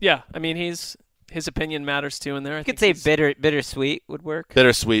 Yeah, I mean, his opinion matters too in there. You could say bittersweet would work.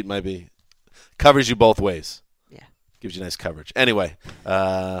 Bittersweet might be. Covers you both ways. Yeah. Gives you nice coverage. Anyway,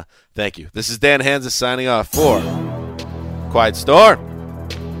 thank you. This is Dan Hanzus signing off for Quiet Storm,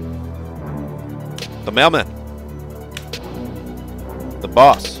 the Mailman, the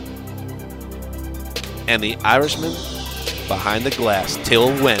Boss, and the Irishman behind the glass till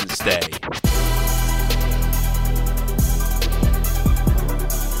Wednesday.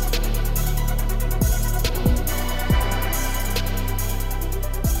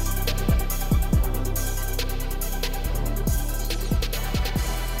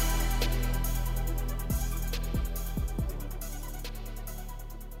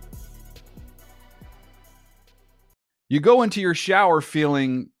 You go into your shower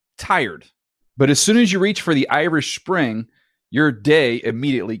feeling tired, but as soon as you reach for the Irish Spring, your day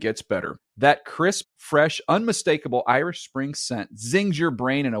immediately gets better. That crisp, fresh, unmistakable Irish Spring scent zings your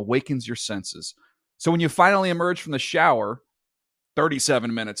brain and awakens your senses. So when you finally emerge from the shower,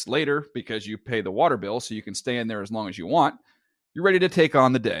 37 minutes later, because you pay the water bill so you can stay in there as long as you want, you're ready to take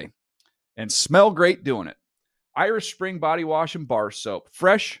on the day and smell great doing it. Irish Spring Body Wash and Bar Soap.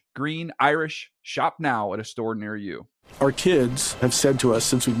 Fresh, green, Irish. Shop now at a store near you. Our kids have said to us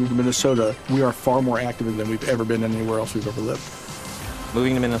since we moved to Minnesota, we are far more active than we've ever been anywhere else we've ever lived.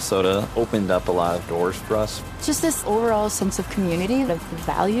 Moving to Minnesota opened up a lot of doors for us. Just this overall sense of community, of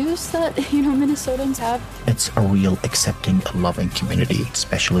values that, Minnesotans have. It's a real accepting, loving community,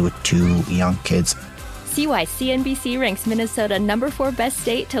 especially with 2 young kids. See why CNBC ranks Minnesota number 4 best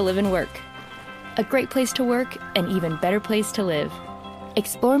state to live and work. A great place to work, an even better place to live.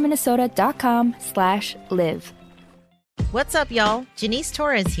 ExploreMinnesota.com/live. What's up, y'all? Janice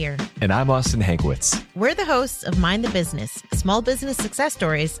Torres here. And I'm Austin Hankwitz. We're the hosts of Mind the Business, Small Business Success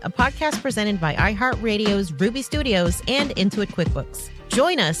Stories, a podcast presented by iHeartRadio's Ruby Studios and Intuit QuickBooks.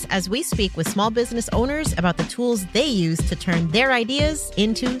 Join us as we speak with small business owners about the tools they use to turn their ideas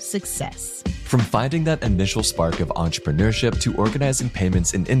into success. From finding that initial spark of entrepreneurship to organizing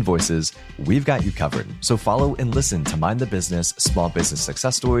payments and invoices, we've got you covered. So follow and listen to Mind the Business, Small Business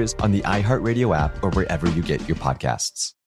Success Stories on the iHeartRadio app or wherever you get your podcasts.